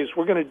 30 days,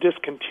 we're going to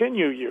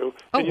discontinue you,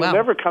 and you'll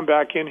never come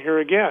back in here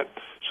again.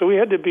 So we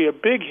had to be a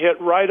big hit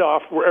right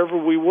off wherever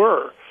we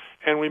were.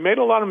 And we made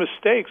a lot of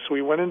mistakes.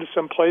 We went into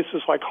some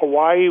places like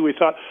Hawaii. We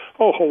thought,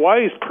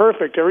 Hawaii's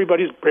perfect.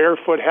 Everybody's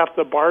barefoot. Half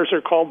the bars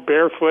are called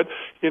Barefoot.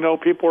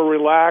 People are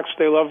relaxed.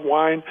 They love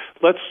wine.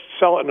 Let's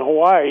sell it in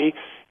Hawaii.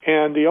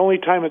 And the only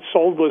time it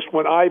sold was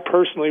when I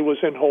personally was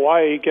in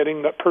Hawaii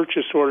getting the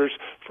purchase orders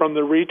from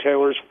the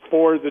retailers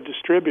for the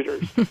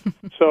distributors.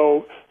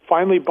 So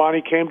finally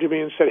Bonnie came to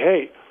me and said,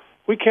 hey,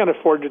 we can't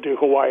afford to do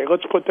Hawaii.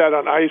 Let's put that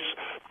on ice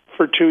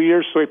for 2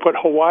 years. So we put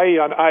Hawaii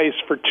on ice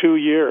for 2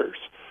 years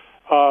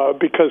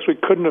because we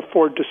couldn't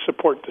afford to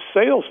support the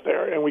sales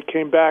there. And we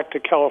came back to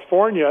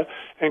California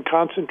and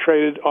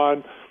concentrated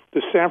on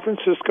the San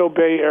Francisco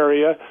Bay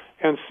Area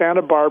and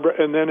Santa Barbara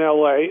and then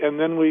L.A., and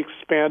then we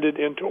expanded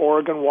into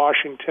Oregon,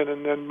 Washington,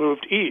 and then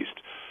moved east.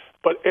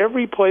 But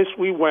every place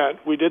we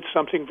went, we did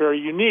something very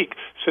unique.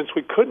 Since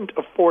we couldn't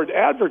afford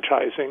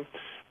advertising,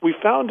 we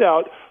found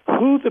out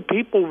who the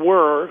people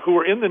were who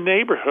were in the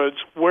neighborhoods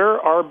where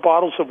our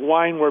bottles of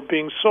wine were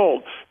being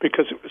sold,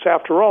 because it was,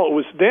 after all, it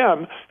was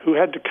them who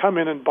had to come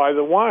in and buy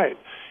the wine.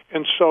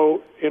 And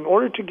so in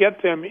order to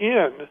get them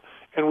in,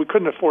 and we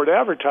couldn't afford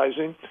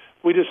advertising,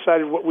 we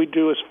decided what we'd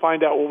do is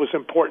find out what was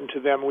important to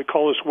them. We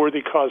call this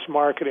worthy cause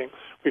marketing.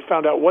 We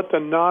found out what the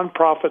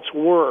nonprofits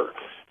were.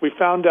 We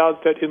found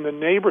out that in the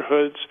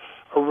neighborhoods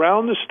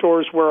around the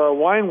stores where our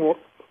wine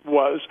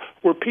was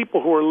were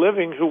people who were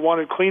living who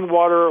wanted clean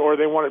water, or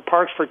they wanted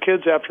parks for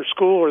kids after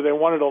school, or they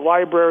wanted a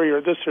library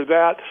or this or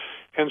that.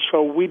 And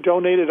so we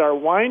donated our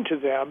wine to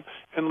them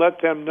and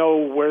let them know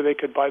where they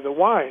could buy the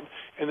wine,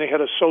 and they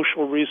had a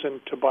social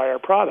reason to buy our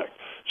product.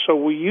 So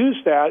we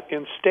used that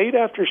in state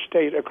after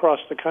state across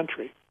the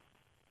country.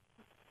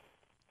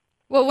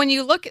 Well, when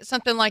you look at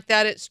something like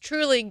that, it's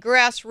truly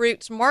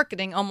grassroots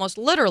marketing, almost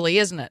literally,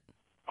 isn't it?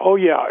 Oh,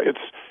 yeah.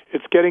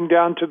 It's getting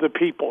down to the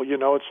people. You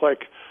know, it's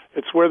like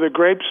it's where the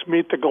grapes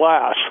meet the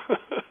glass.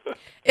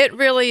 It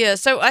really is.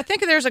 So I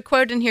think there's a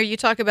quote in here. You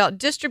talk about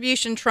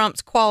distribution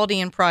trumps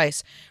quality and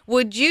price.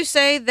 Would you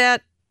say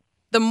that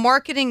the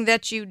marketing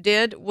that you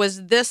did,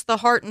 was this the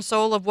heart and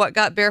soul of what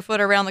got Barefoot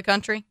around the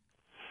country?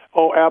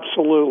 Oh,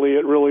 absolutely.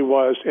 It really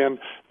was. And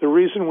the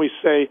reason we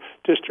say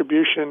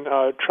distribution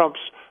trumps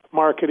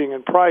marketing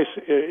and price,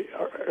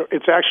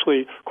 it's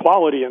actually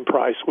quality and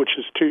price, which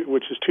is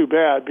too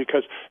bad,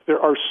 because there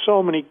are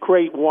so many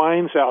great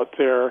wines out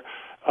there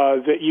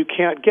that you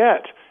can't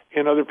get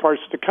in other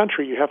parts of the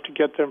country. You have to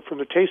get them from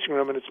the tasting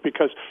room, and it's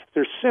because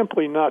they're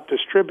simply not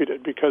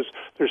distributed, because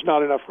there's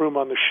not enough room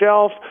on the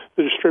shelf.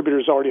 The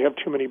distributors already have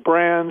too many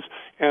brands,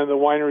 and the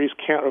wineries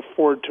can't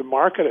afford to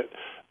market it.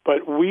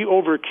 But we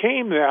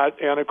overcame that,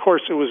 and of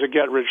course it was a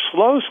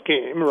get-rich-slow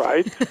scheme,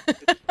 right?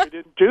 We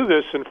didn't do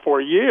this in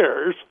 4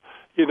 years.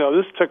 You know,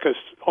 this took us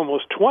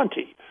almost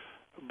 20.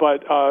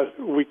 But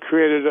we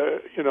created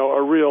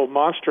a real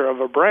monster of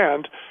a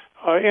brand,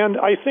 and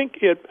I think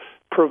it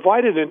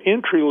provided an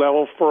entry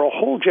level for a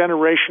whole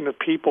generation of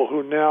people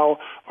who now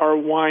are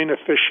wine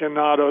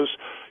aficionados.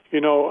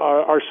 You know,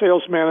 our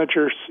sales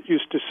managers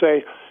used to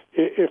say,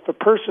 if a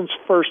person's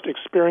first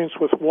experience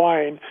with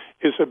wine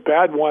is a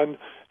bad one,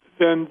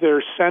 then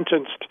they're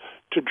sentenced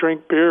to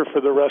drink beer for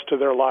the rest of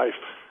their life.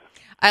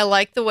 I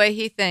like the way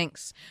he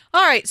thinks.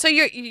 All right, so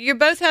you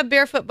both have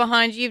Barefoot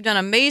behind you. You've done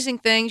amazing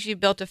things.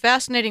 You've built a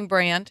fascinating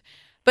brand,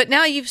 but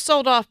now you've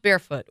sold off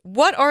Barefoot.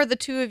 What are the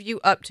two of you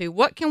up to?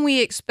 What can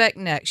we expect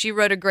next? You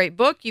wrote a great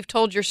book. You've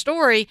told your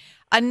story.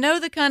 I know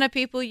the kind of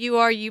people you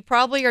are. You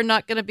probably are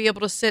not going to be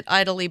able to sit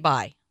idly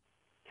by.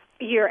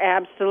 You're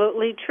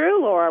absolutely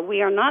true, Laura.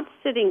 We are not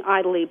sitting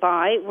idly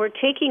by. We're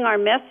taking our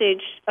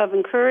message of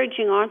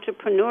encouraging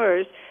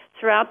entrepreneurs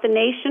throughout the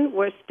nation.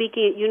 We're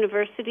speaking at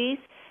universities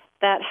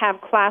that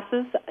have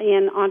classes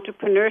in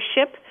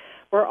entrepreneurship.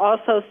 We're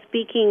also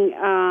speaking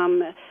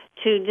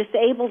to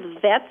disabled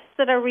vets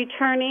that are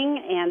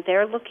returning, and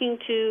they're looking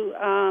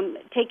to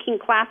taking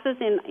classes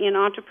in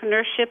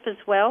entrepreneurship as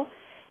well.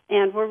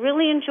 And we're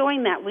really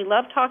enjoying that. We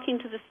love talking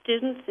to the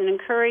students and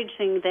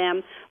encouraging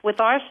them with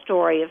our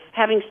story of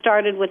having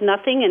started with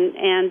nothing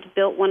and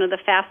built one of the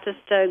fastest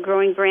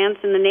growing brands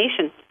in the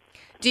nation.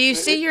 Do you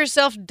see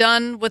yourself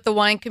done with the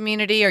wine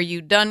community? Are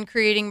you done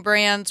creating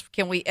brands?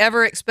 Can we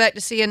ever expect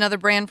to see another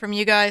brand from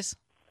you guys?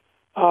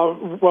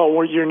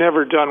 Well, you're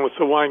never done with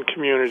the wine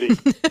community.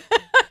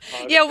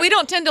 Yeah, we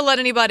don't tend to let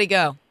anybody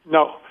go.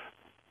 No.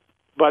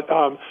 But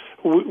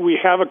we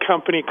have a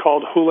company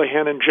called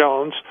Houlihan &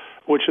 Jones,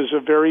 which is a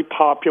very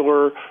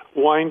popular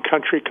wine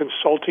country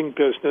consulting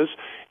business,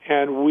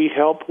 and we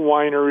help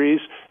wineries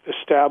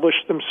establish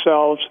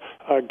themselves,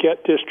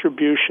 get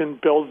distribution,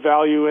 build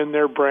value in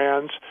their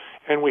brands,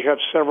 and we have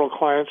several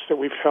clients that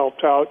we've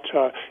helped out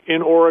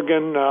in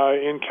Oregon,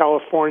 in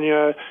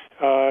California,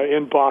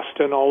 in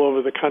Boston, all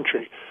over the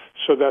country.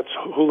 So that's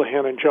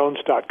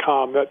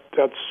houlihanandjones.com.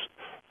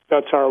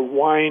 That's our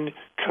wine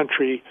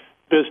country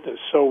business.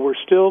 So we're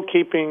still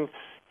keeping,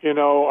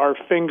 our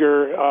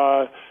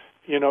finger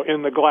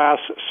in the glass,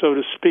 so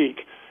to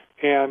speak.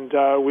 And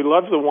we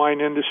love the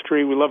wine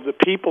industry. We love the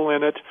people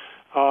in it.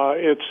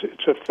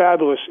 It's a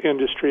fabulous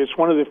industry. It's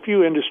one of the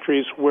few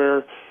industries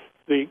where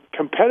the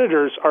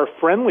competitors are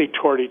friendly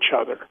toward each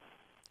other.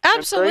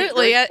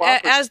 Absolutely.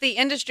 As the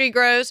industry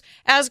grows,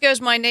 as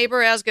goes my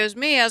neighbor, as goes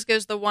me, as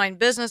goes the wine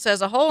business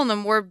as a whole, and the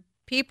more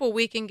people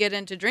we can get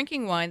into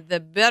drinking wine, the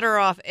better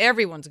off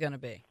everyone's going to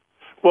be.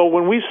 Well,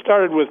 when we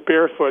started with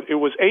Barefoot, it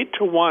was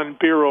 8-1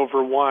 beer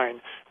over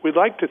wine. We'd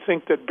like to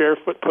think that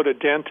Barefoot put a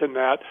dent in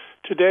that.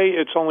 Today,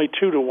 it's only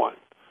 2-1.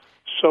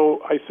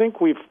 So I think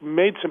we've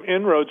made some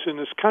inroads in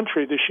this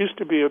country. This used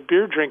to be a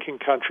beer-drinking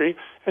country,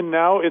 and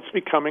now it's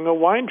becoming a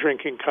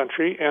wine-drinking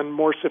country and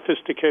more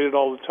sophisticated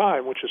all the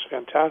time, which is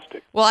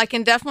fantastic. Well, I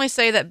can definitely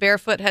say that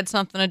Barefoot had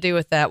something to do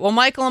with that. Well,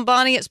 Michael and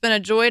Bonnie, it's been a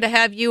joy to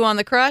have you on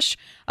The Crush.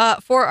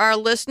 For our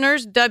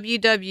listeners,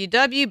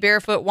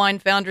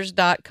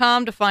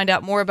 www.barefootwinefounders.com to find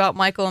out more about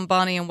Michael and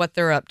Bonnie and what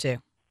they're up to.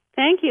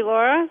 Thank you,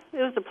 Laura. It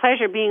was a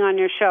pleasure being on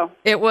your show.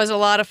 It was a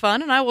lot of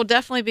fun, and I will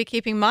definitely be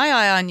keeping my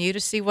eye on you to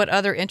see what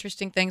other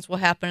interesting things will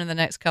happen in the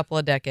next couple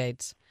of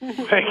decades.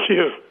 Thank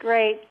you.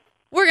 Great.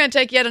 We're going to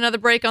take yet another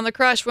break on The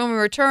Crush. When we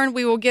return,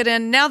 we will get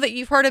in. Now that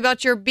you've heard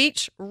about your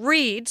beach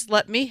reads,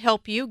 let me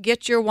help you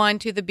get your wine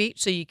to the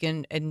beach so you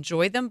can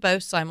enjoy them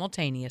both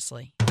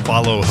simultaneously.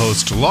 Follow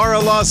host Laura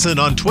Lawson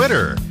on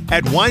Twitter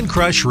at Wine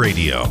Crush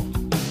Radio.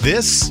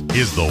 This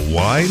is the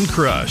Wine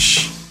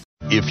Crush.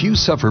 If you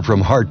suffer from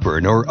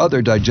heartburn or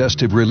other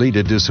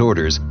digestive-related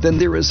disorders, then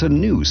there is a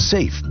new,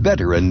 safe,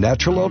 better, and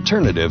natural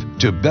alternative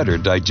to better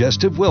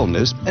digestive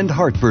wellness and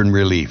heartburn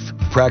relief.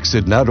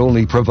 Praxid not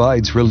only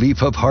provides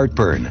relief of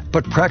heartburn,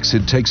 but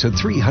Praxid takes a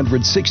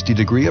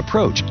 360-degree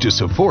approach to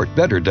support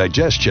better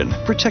digestion,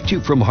 protect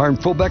you from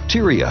harmful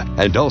bacteria,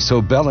 and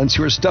also balance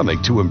your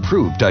stomach to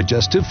improve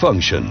digestive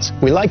functions.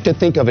 We like to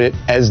think of it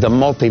as the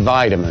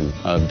multivitamin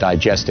of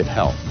digestive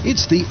health.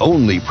 It's the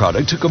only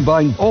product to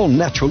combine all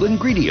natural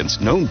ingredients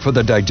known for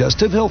the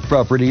digestive health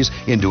properties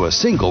into a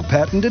single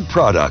patented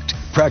product.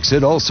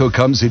 Praxid also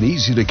comes in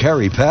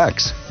easy-to-carry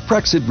packs.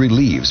 Praxid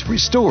relieves,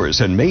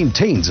 restores, and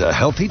maintains a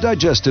healthy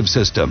digestive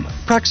system.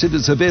 Praxid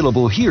is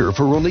available here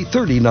for only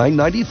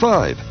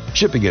 $39.95.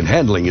 Shipping and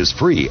handling is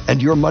free,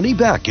 and your money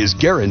back is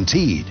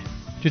guaranteed.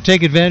 To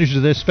take advantage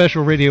of this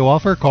special radio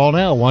offer, call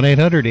now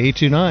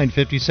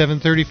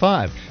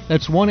 1-800-829-5735.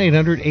 That's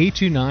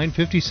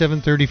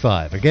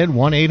 1-800-829-5735. Again,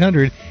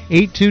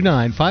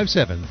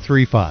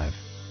 1-800-829-5735.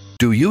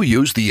 Do you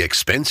use the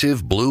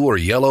expensive blue or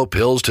yellow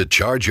pills to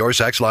charge your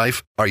sex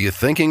life? Are you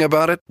thinking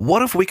about it?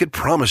 What if we could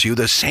promise you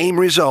the same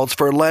results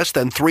for less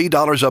than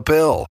 $3 a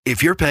pill?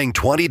 If you're paying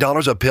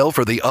 $20 a pill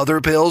for the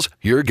other pills,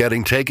 you're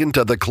getting taken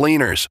to the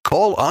cleaners.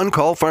 Call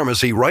On-Call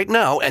Pharmacy right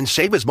now and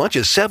save as much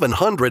as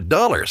 $700.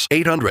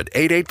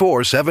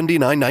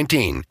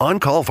 800-884-7919.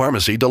 On-Call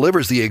Pharmacy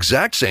delivers the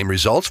exact same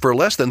results for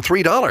less than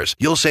 $3.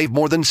 You'll save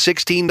more than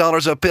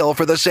 $16 a pill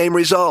for the same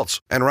results.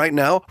 And right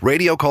now,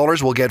 radio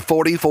callers will get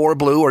 44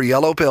 blue or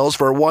yellow pills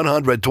for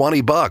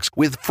 $120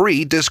 with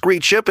free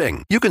discreet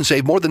shipping. You can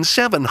save more than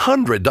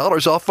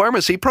 $700 off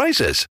pharmacy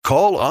prices.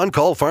 Call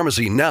On-Call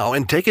Pharmacy now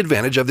and take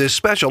advantage of this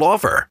special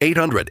offer.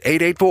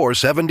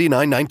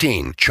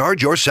 800-884-7919.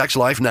 Charge your sex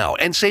life now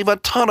and save a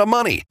ton of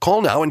money.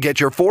 Call now and get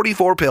your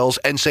 44 pills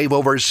and save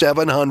over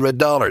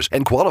 $700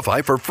 and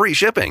qualify for free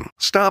shipping.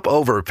 Stop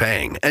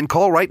overpaying and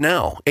call right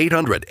now.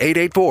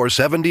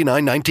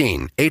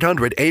 800-884-7919.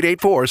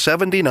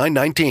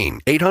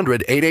 800-884-7919.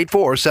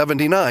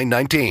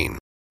 800-884-7919.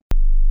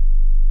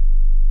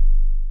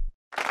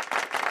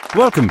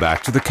 Welcome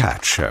back to The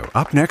Cat Show.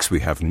 Up next, we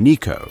have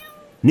Nico.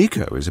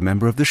 Nico is a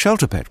member of the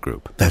Shelter Pet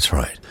Group. That's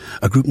right.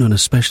 A group known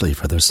especially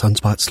for their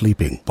sunspot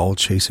sleeping, ball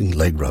chasing,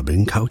 leg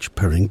rubbing, couch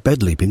purring,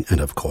 bed leaping,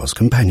 and of course,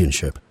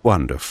 companionship.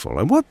 Wonderful.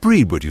 And what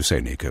breed would you say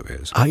Nico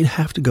is? I'd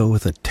have to go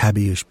with a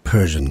tabbyish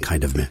Persian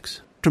kind of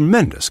mix.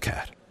 Tremendous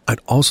cat.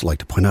 I'd also like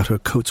to point out her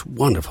coat's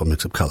wonderful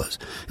mix of colors.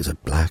 Is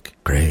it black,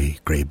 gray,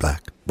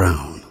 gray-black,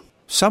 brown?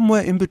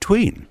 Somewhere in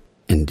between.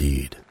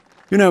 Indeed.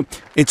 You know,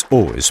 it's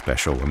always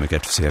special when we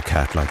get to see a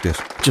cat like this.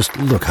 Just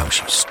look how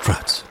she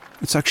struts.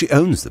 It's like she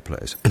owns the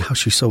place. And how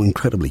she's so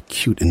incredibly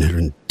cute in her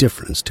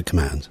indifference to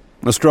commands.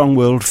 A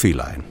strong-willed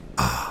feline.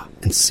 Ah,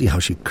 and see how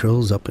she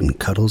curls up and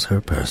cuddles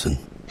her person.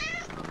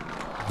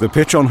 The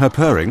pitch on her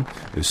purring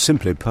is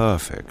simply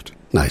perfect.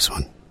 Nice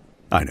one.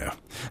 I know.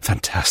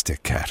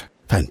 Fantastic cat.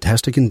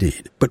 Fantastic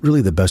indeed. But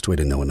really the best way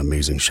to know an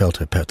amazing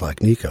shelter pet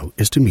like Nico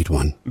is to meet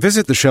one.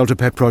 Visit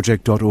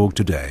theshelterpetproject.org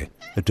today.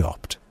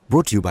 Adopt.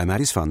 Brought to you by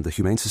Maddie's Fund, the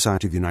Humane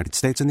Society of the United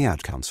States, and the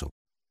Ad Council.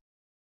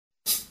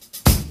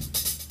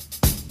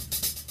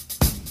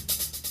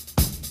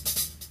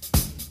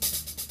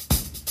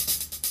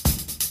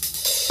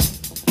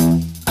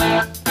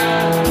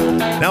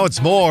 Now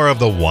it's more of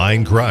the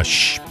Wine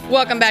Crush.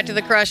 Welcome back to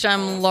The Crush.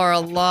 I'm Laura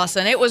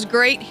Lawson. It was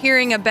great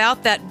hearing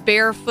about that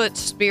barefoot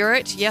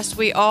spirit. Yes,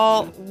 we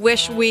all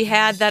wish we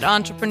had that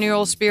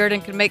entrepreneurial spirit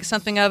and could make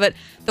something of it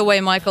the way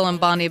Michael and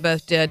Bonnie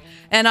both did.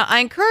 And I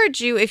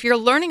encourage you, if you're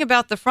learning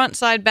about the front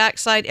side, back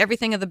side,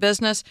 everything of the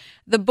business,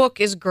 the book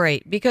is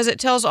great because it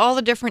tells all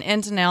the different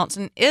ins and outs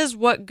and is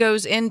what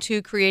goes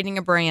into creating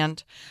a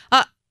brand.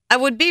 I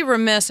would be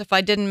remiss if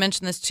I didn't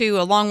mention this, too.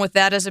 Along with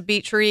that, as a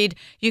beach read,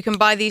 you can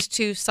buy these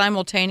two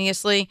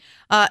simultaneously.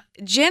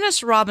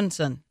 Janice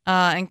Robinson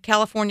and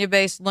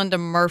California-based Linda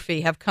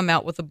Murphy have come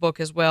out with a book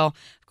as well.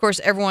 Of course,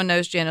 everyone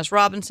knows Janice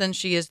Robinson.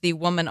 She is the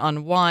woman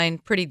on wine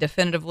pretty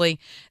definitively.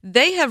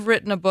 They have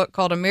written a book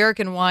called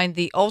American Wine,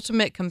 the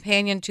Ultimate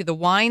Companion to the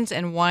Wines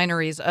and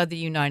Wineries of the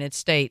United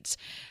States.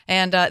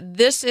 And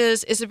this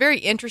is a very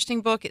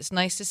interesting book. It's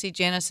nice to see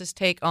Janice's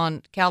take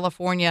on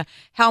California,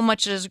 how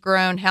much it has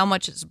grown, how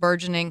much it's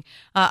burgeoning.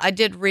 I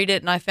did read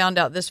it, and I found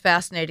out this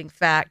fascinating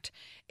fact.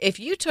 If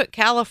you took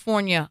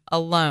California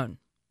alone,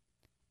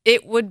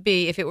 it would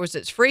be, if it was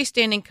its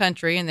freestanding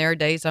country, and there are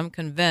days I'm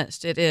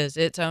convinced it is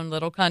its own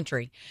little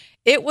country,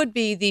 it would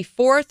be the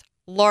 4th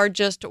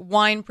largest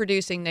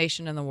wine-producing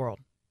nation in the world.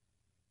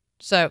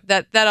 So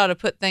that ought to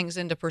put things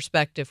into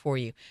perspective for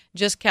you.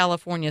 Just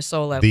California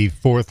solo. The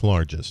 4th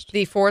largest.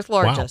 The 4th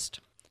largest.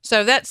 Wow.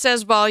 So that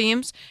says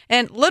volumes.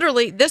 And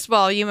literally, this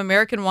volume,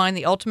 American Wine,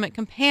 the Ultimate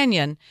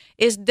Companion,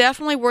 is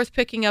definitely worth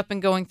picking up and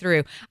going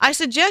through. I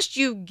suggest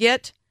you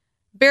get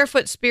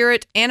Barefoot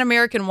Spirit and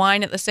American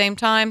Wine at the same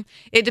time.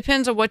 It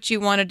depends on what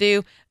you want to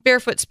do.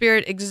 Barefoot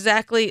Spirit,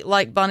 exactly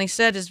like Bonnie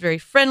said, is very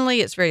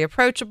friendly. It's very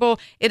approachable.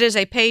 It is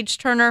a page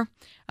turner.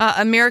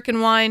 American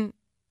Wine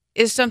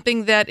is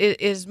something that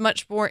is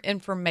much more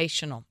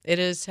informational.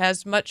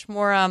 Has much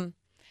more,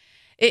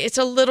 it's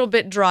a little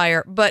bit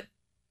drier, but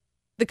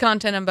the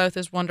content on both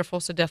is wonderful,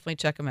 so definitely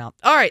check them out.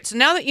 All right, so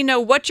now that you know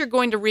what you're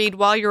going to read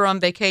while you're on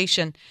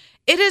vacation,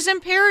 it is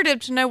imperative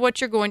to know what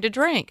you're going to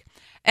drink.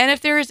 And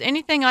if there is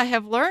anything I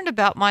have learned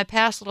about my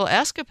past little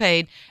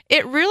escapade,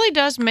 it really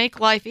does make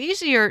life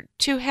easier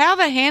to have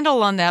a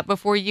handle on that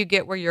before you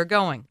get where you're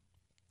going.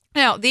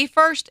 Now, the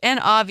first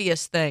and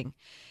obvious thing,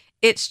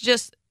 it's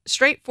just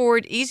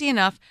straightforward, easy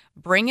enough,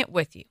 bring it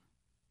with you.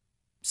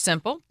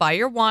 Simple, buy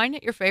your wine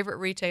at your favorite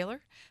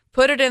retailer,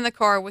 put it in the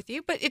car with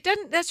you, but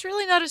that's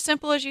really not as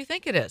simple as you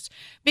think it is.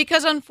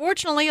 Because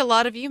unfortunately, a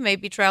lot of you may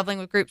be traveling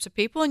with groups of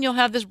people and you'll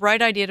have this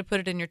bright idea to put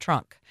it in your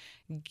trunk.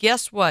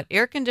 Guess what?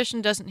 Air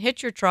condition doesn't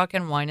hit your truck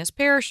and wine is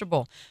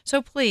perishable.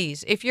 So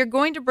please, if you're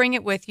going to bring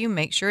it with you,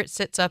 make sure it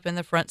sits up in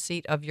the front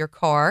seat of your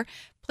car.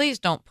 Please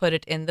don't put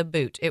it in the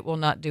boot. It will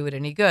not do it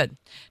any good.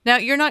 Now,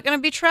 you're not going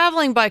to be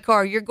traveling by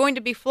car. You're going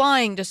to be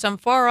flying to some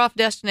far-off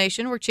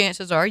destination where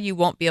chances are you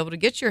won't be able to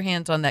get your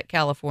hands on that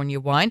California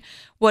wine.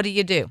 What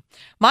do?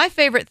 My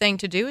favorite thing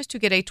to do is to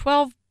get a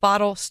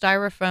 12-bottle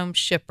styrofoam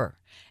shipper.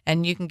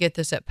 And you can get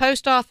this at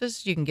post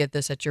office, you can get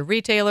this at your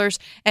retailers,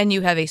 and you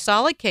have a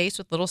solid case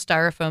with little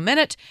styrofoam in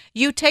it.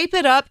 You tape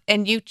it up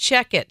and you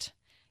check it.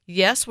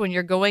 Yes, when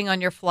you're going on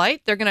your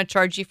flight, they're going to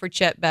charge you for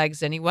check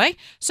bags anyway.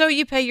 So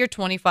you pay your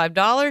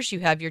 $25,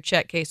 you have your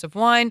check case of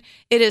wine.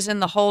 It is in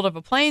the hold of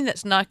a plane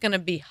that's not going to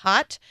be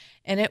hot,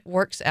 and it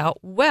works out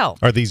well.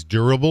 Are these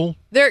durable?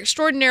 They're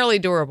extraordinarily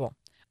durable.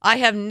 I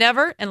have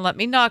never, and let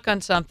me knock on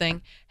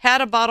something,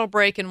 had a bottle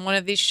break in one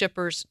of these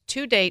shippers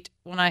to date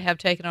when I have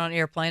taken it on an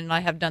airplane, and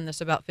I have done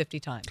this about 50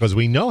 times. Because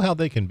we know how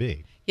they can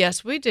be.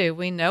 Yes, we do.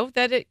 We know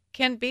that it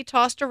can be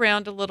tossed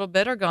around a little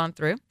bit or gone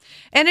through.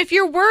 And if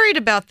you're worried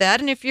about that,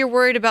 and if you're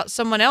worried about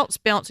someone else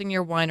bouncing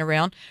your wine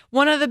around,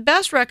 one of the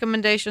best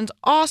recommendations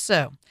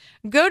also,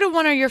 go to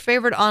one of your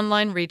favorite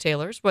online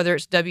retailers, whether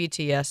it's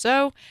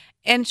WTSO,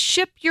 and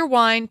ship your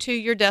wine to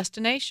your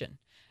destination.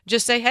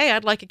 Just say, hey,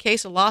 I'd like a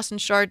case of Lawson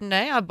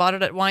Chardonnay. I bought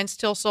it at Wines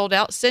Till Sold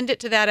Out. Send it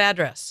to that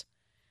address.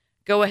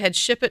 Go ahead,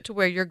 ship it to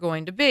where you're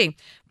going to be.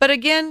 But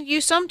again,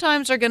 you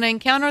sometimes are going to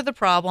encounter the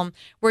problem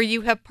where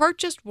you have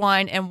purchased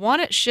wine and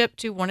want it shipped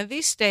to one of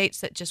these states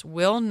that just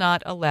will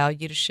not allow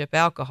you to ship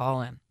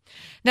alcohol in.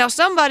 Now,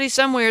 somebody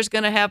somewhere is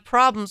going to have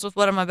problems with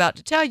what I'm about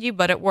to tell you,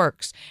 but it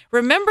works.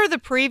 Remember the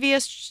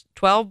previous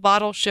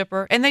 12-bottle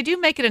shipper? And they do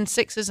make it in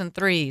 6s and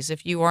 3s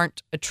if you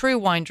aren't a true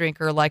wine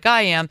drinker like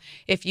I am.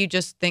 If you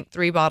just think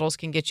 3 bottles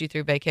can get you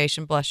through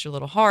vacation, bless your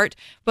little heart.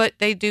 But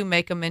they do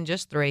make them in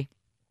just 3.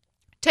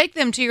 Take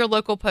them to your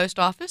local post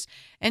office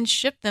and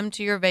ship them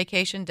to your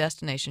vacation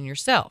destination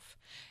yourself.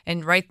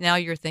 And right now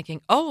you're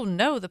thinking, oh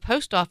no, the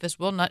post office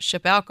will not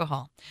ship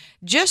alcohol.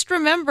 Just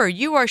remember,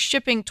 you are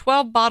shipping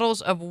 12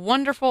 bottles of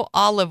wonderful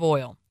olive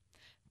oil.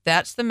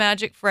 That's the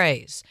magic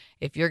phrase.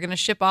 If you're going to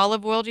ship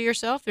olive oil to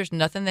yourself, there's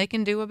nothing they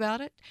can do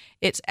about it.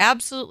 It's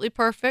absolutely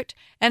perfect,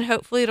 and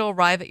hopefully it'll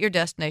arrive at your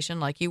destination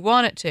like you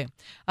want it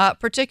to.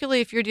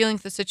 Particularly if you're dealing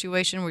with a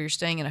situation where you're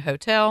staying in a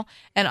hotel,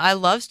 and I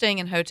love staying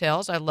in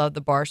hotels. I love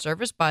the bar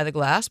service by the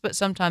glass, but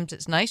sometimes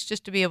it's nice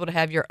just to be able to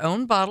have your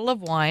own bottle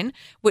of wine,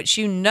 which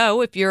you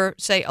know, if you're,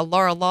 say, a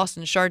Laura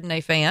Lawson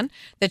Chardonnay fan,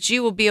 that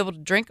you will be able to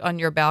drink on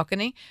your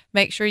balcony.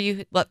 Make sure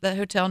you let the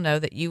hotel know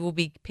that you will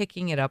be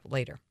picking it up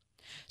later.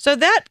 So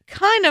that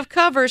kind of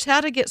covers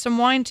how to get some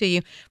wine to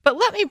you. But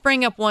let me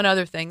bring up one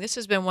other thing. This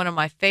has been one of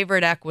my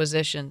favorite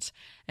acquisitions.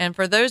 And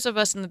for those of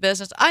us in the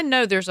business, I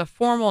know there's a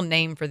formal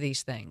name for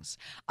these things.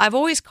 I've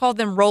always called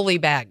them rolly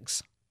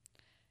bags.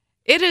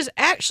 It is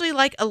actually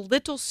like a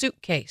little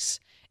suitcase.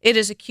 It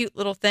is a cute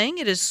little thing.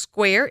 It is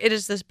square. It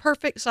is the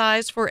perfect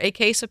size for a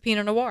case of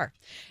Pinot Noir.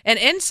 And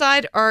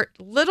inside are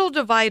little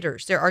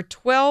dividers. There are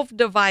 12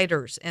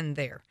 dividers in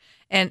there.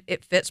 And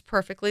it fits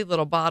perfectly,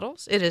 little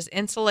bottles. It is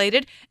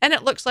insulated, and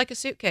it looks like a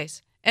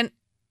suitcase. And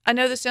I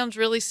know this sounds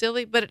really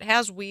silly, but it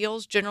has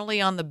wheels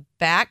generally on the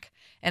back,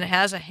 and it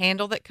has a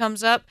handle that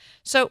comes up.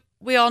 So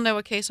we all know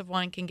a case of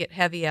wine can get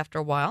heavy after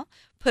a while.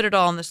 Put it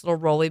all in this little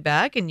rolly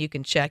bag, and you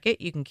can check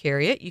it. You can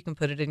carry it. You can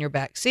put it in your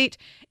back seat.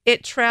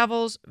 It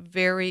travels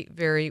very,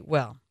 very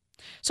well.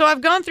 So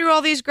I've gone through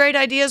all these great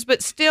ideas,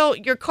 but still,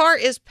 your car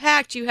is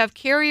packed. You have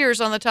carriers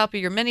on the top of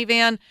your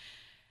minivan.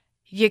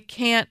 You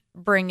can't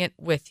bring it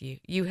with you.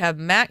 You have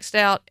maxed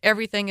out.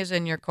 Everything is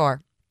in your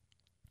car.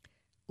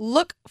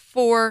 Look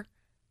for,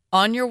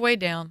 on your way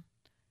down,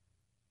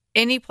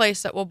 any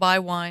place that will buy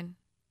wine,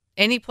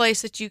 any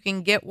place that you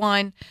can get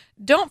wine.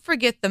 Don't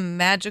forget the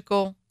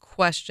magical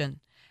question.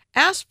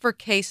 Ask for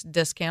case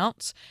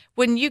discounts.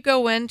 When you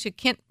go into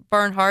Kent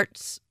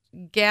Bernhardt's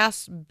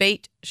gas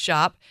bait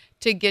shop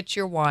to get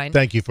your wine.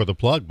 Thank you for the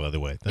plug, by the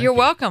way. You're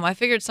welcome. I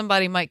figured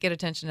somebody might get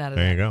attention out of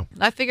that. There you go.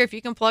 I figure if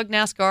you can plug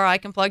NASCAR, I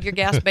can plug your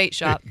gas bait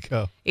shop.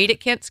 Go. Eat at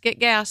Kent's, get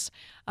gas.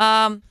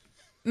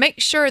 Make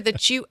sure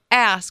that you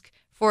ask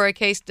for a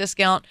case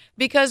discount,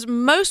 because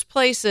most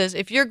places,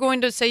 if you're going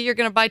to say you're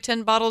going to buy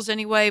 10 bottles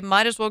anyway,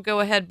 might as well go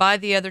ahead, buy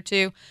the other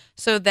 2.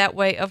 So that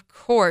way, of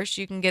course,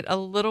 you can get a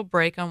little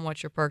break on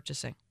what you're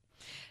purchasing.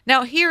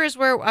 Now, here is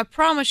where I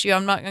promise you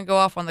I'm not going to go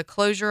off on the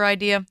closure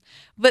idea,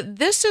 but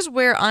this is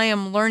where I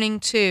am learning,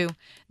 too,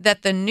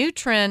 that the new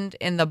trend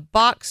in the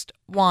boxed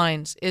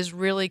wines is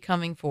really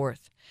coming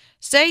forth.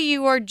 Say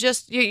you are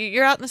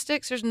you're out in the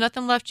sticks, there's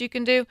nothing left you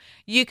can do.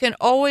 You can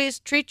always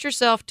treat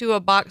yourself to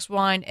a boxed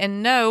wine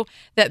and know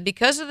that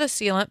because of the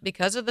sealant,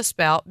 because of the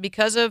spout,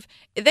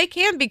 they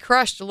can be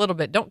crushed a little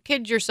bit. Don't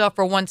kid yourself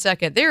for 1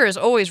 second. There is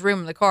always room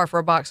in the car for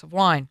a box of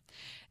wine.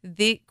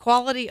 The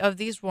quality of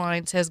these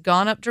wines has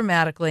gone up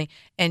dramatically,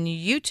 and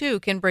you too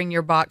can bring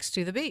your box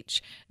to the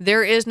beach.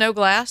 There is no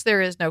glass,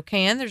 there is no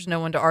can, there's no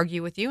one to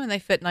argue with you, and they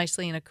fit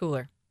nicely in a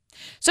cooler.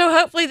 So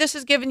hopefully this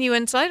has given you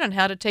insight on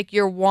how to take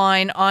your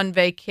wine on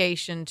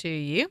vacation to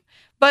you.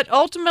 But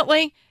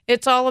ultimately,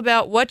 it's all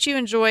about what you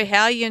enjoy,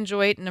 how you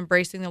enjoy it, and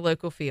embracing the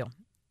local feel.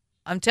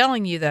 I'm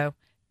telling you, though,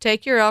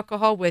 take your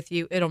alcohol with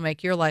you. It'll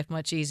make your life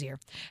much easier.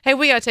 Hey,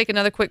 we got to take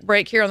another quick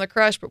break here on The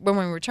Crush, but when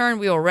we return,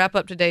 we will wrap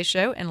up today's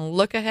show and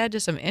look ahead to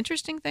some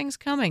interesting things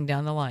coming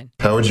down the line.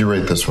 How would you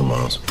rate this one,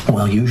 Miles?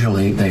 Well,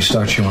 usually they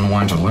start you on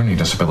wines with learning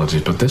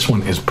disabilities, but this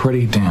one is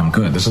pretty damn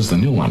good. This is the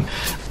new one.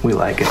 We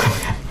like it.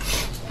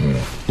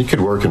 You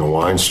could work in a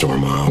wine store,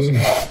 Miles.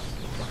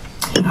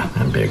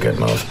 That'd be a good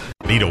move.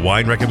 Need a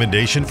wine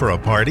recommendation for a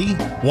party?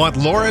 Want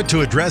Laura to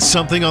address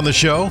something on the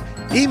show?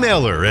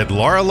 Email her at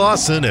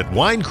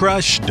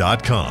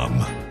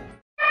lauralawson@winecrush.com.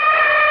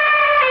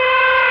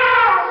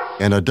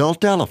 An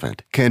adult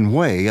elephant can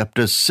weigh up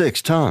to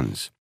 6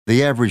 tons.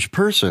 The average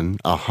person,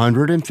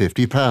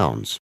 150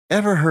 pounds.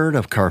 Ever heard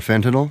of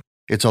carfentanil?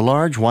 It's a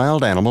large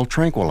wild animal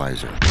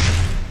tranquilizer.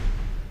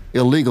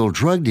 Illegal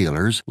drug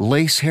dealers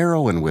lace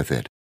heroin with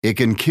it. It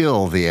can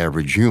kill the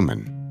average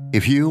human.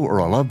 If you or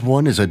a loved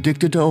one is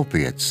addicted to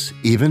opiates,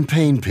 even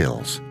pain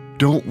pills,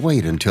 don't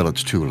wait until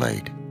it's too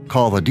late.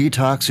 Call the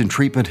Detox and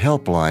Treatment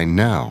Helpline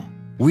now.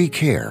 We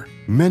care.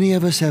 Many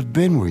of us have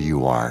been where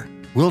you are.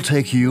 We'll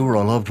take you or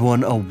a loved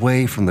one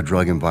away from the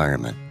drug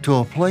environment to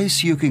a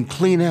place you can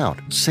clean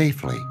out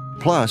safely.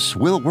 Plus,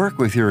 we'll work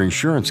with your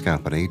insurance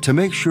company to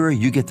make sure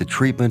you get the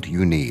treatment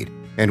you need.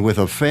 And with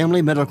a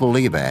Family Medical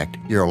Leave Act,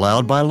 you're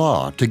allowed by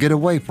law to get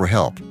away for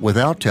help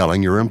without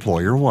telling your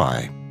employer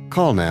why.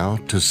 Call now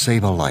to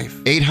save a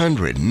life.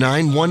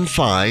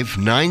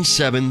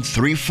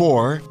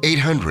 800-915-9734.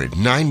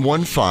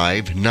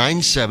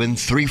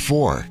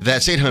 800-915-9734.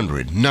 That's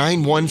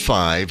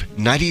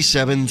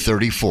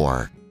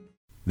 800-915-9734.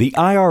 The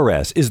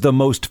IRS is the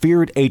most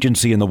feared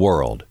agency in the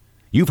world.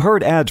 You've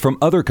heard ads from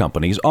other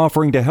companies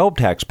offering to help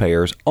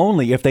taxpayers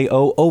only if they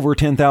owe over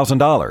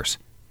 $10,000.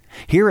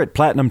 Here at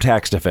Platinum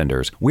Tax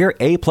Defenders, we're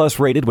A+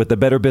 rated with the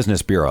Better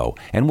Business Bureau,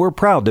 and we're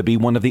proud to be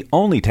one of the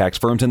only tax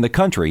firms in the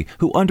country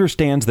who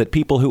understands that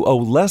people who owe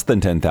less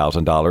than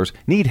 $10,000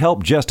 need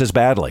help just as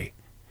badly.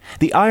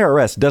 The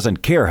IRS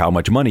doesn't care how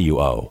much money you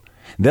owe.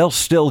 They'll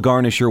still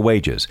garnish your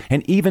wages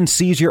and even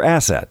seize your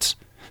assets.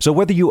 So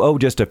whether you owe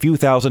just a few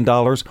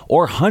 $1,000s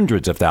or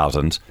hundreds of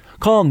thousands,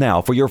 call now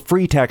for your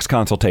free tax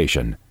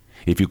consultation.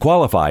 If you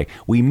qualify,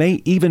 we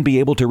may even be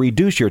able to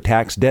reduce your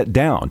tax debt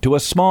down to a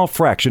small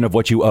fraction of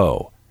what you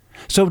owe.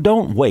 So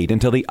don't wait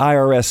until the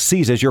IRS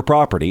seizes your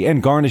property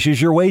and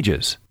garnishes your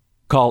wages.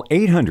 Call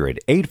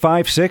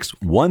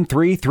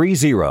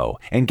 800-856-1330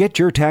 and get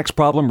your tax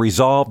problem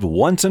resolved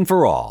once and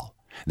for all.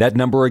 That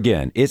number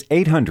again is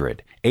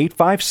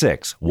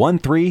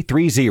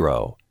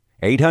 800-856-1330.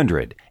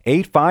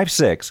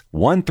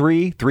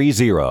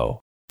 800-856-1330.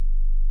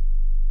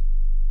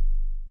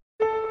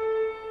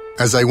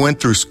 As I went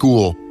through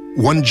school,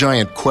 one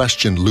giant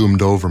question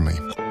loomed over me.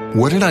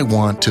 What did I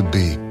want to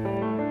be?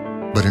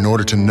 But in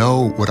order to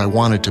know what I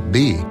wanted to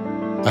be,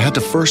 I had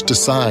to first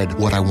decide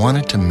what I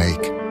wanted to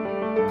make.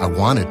 I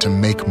wanted to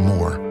make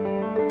more.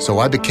 So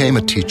I became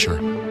a teacher.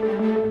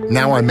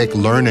 Now I make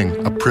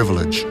learning a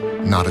privilege,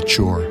 not a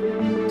chore,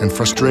 and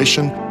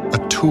frustration a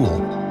tool,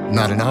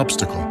 not an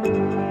obstacle.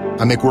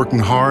 I make working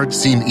hard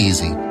seem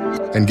easy,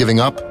 and giving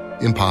up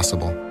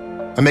impossible.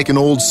 I make an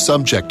old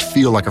subject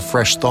feel like a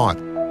fresh thought,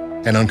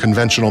 and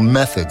unconventional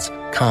methods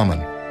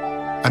common.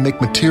 I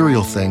make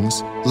material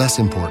things less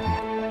important,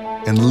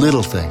 and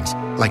little things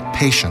like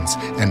patience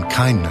and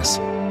kindness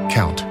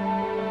count.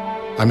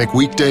 I make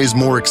weekdays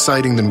more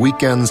exciting than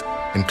weekends,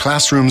 and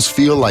classrooms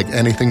feel like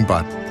anything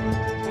but.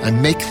 I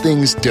make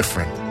things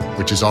different,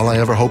 which is all I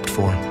ever hoped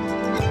for.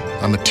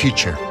 I'm a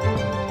teacher.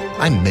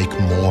 I make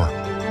more.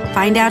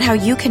 Find out how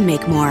you can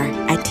make more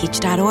at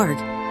teach.org.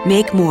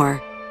 Make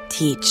more.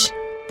 Teach.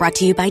 Brought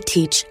to you by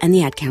Teach and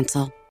the Ad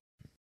Council.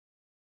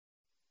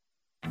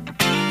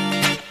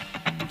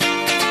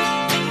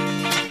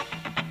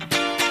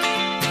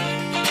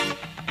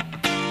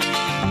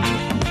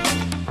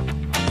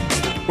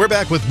 We're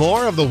back with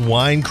more of the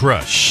Wine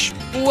Crush.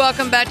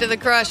 Welcome back to The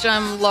Crush.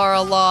 I'm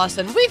Laura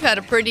Lawson. We've had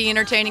a pretty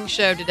entertaining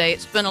show today.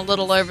 It's been a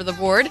little over the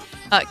board.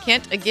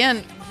 Kent,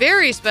 again,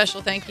 very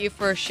special thank you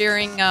for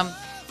sharing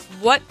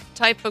what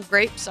type of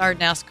grapes our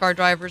NASCAR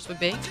drivers would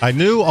be. I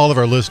knew all of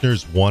our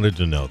listeners wanted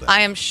to know that.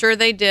 I am sure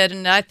they did,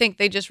 and I think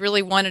they just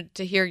really wanted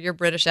to hear your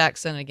British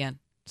accent again.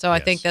 So I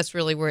think that's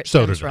really where it comes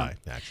from. So did I,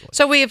 actually.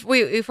 So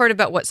we've heard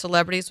about what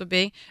celebrities would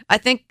be. I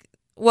think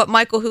what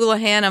Michael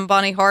Houlihan and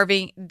Bonnie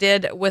Harvey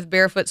did with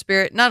Barefoot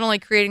Spirit, not only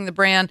creating the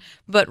brand,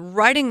 but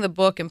writing the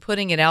book and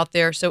putting it out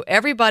there so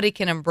everybody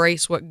can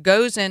embrace what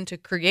goes into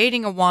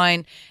creating a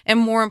wine and,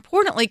 more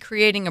importantly,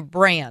 creating a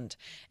brand.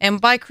 And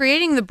by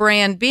creating the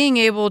brand, being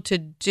able to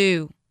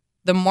do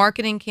the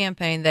marketing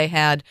campaign they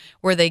had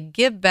where they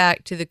give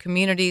back to the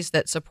communities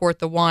that support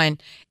the wine,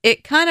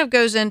 it kind of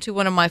goes into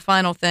one of my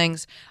final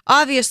things.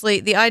 Obviously,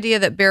 the idea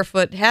that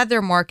Barefoot had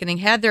their marketing,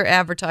 had their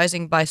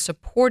advertising by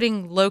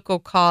supporting local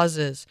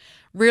causes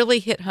really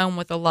hit home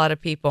with a lot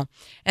of people.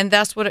 And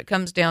that's what it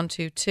comes down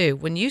to, too.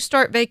 When you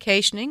start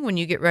vacationing, when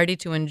you get ready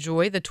to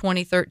enjoy the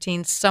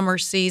 2013 summer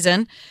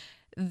season,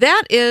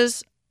 that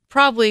is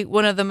probably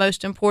one of the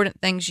most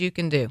important things you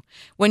can do.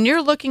 When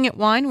you're looking at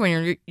wine,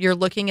 when you're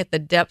looking at the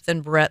depth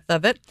and breadth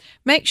of it,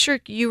 make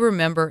sure you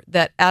remember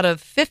that out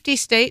of 50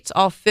 states,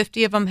 all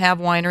 50 of them have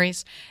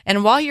wineries.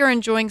 And while you're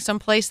enjoying some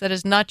place that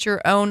is not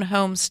your own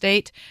home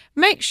state,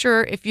 make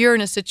sure if you're in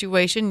a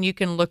situation, you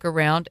can look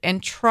around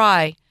and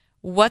try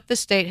what the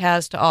state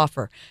has to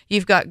offer.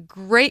 You've got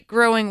great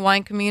growing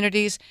wine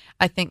communities.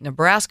 I think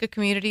Nebraska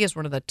community is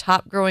one of the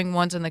top growing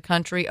ones in the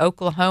country.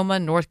 Oklahoma,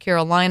 North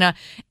Carolina,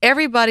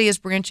 everybody is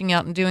branching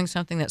out and doing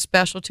something that's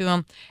special to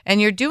them. And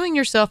you're doing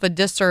yourself a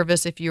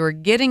disservice if you are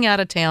getting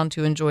out of town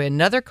to enjoy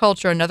another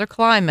culture, another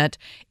climate,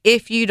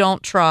 if you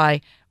don't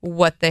try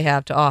what they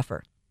have to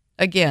offer.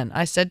 Again,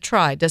 I said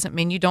try. Doesn't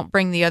mean you don't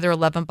bring the other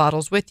 11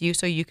 bottles with you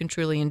so you can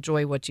truly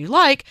enjoy what you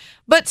like,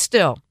 but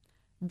still,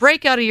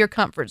 break out of your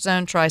comfort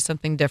zone, try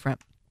something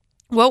different.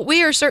 Well,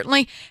 we are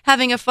certainly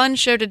having a fun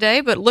show today,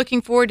 but looking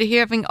forward to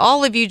having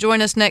all of you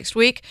join us next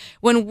week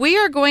when we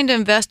are going to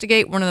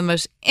investigate one of the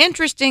most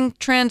interesting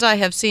trends I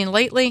have seen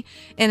lately,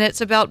 and it's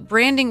about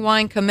branding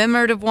wine,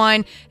 commemorative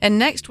wine. And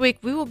next week,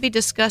 we will be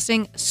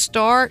discussing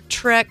Star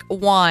Trek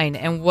wine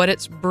and what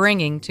it's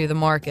bringing to the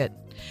market.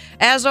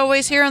 As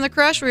always, here on The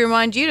Crush, we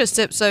remind you to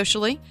sip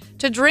socially,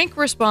 to drink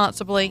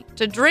responsibly,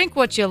 to drink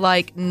what you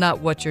like, not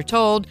what you're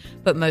told,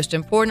 but most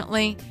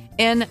importantly,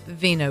 in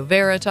vino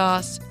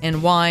veritas,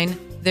 in wine,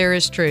 there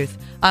is truth.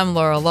 I'm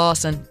Laura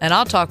Lawson, and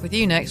I'll talk with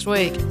you next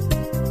week.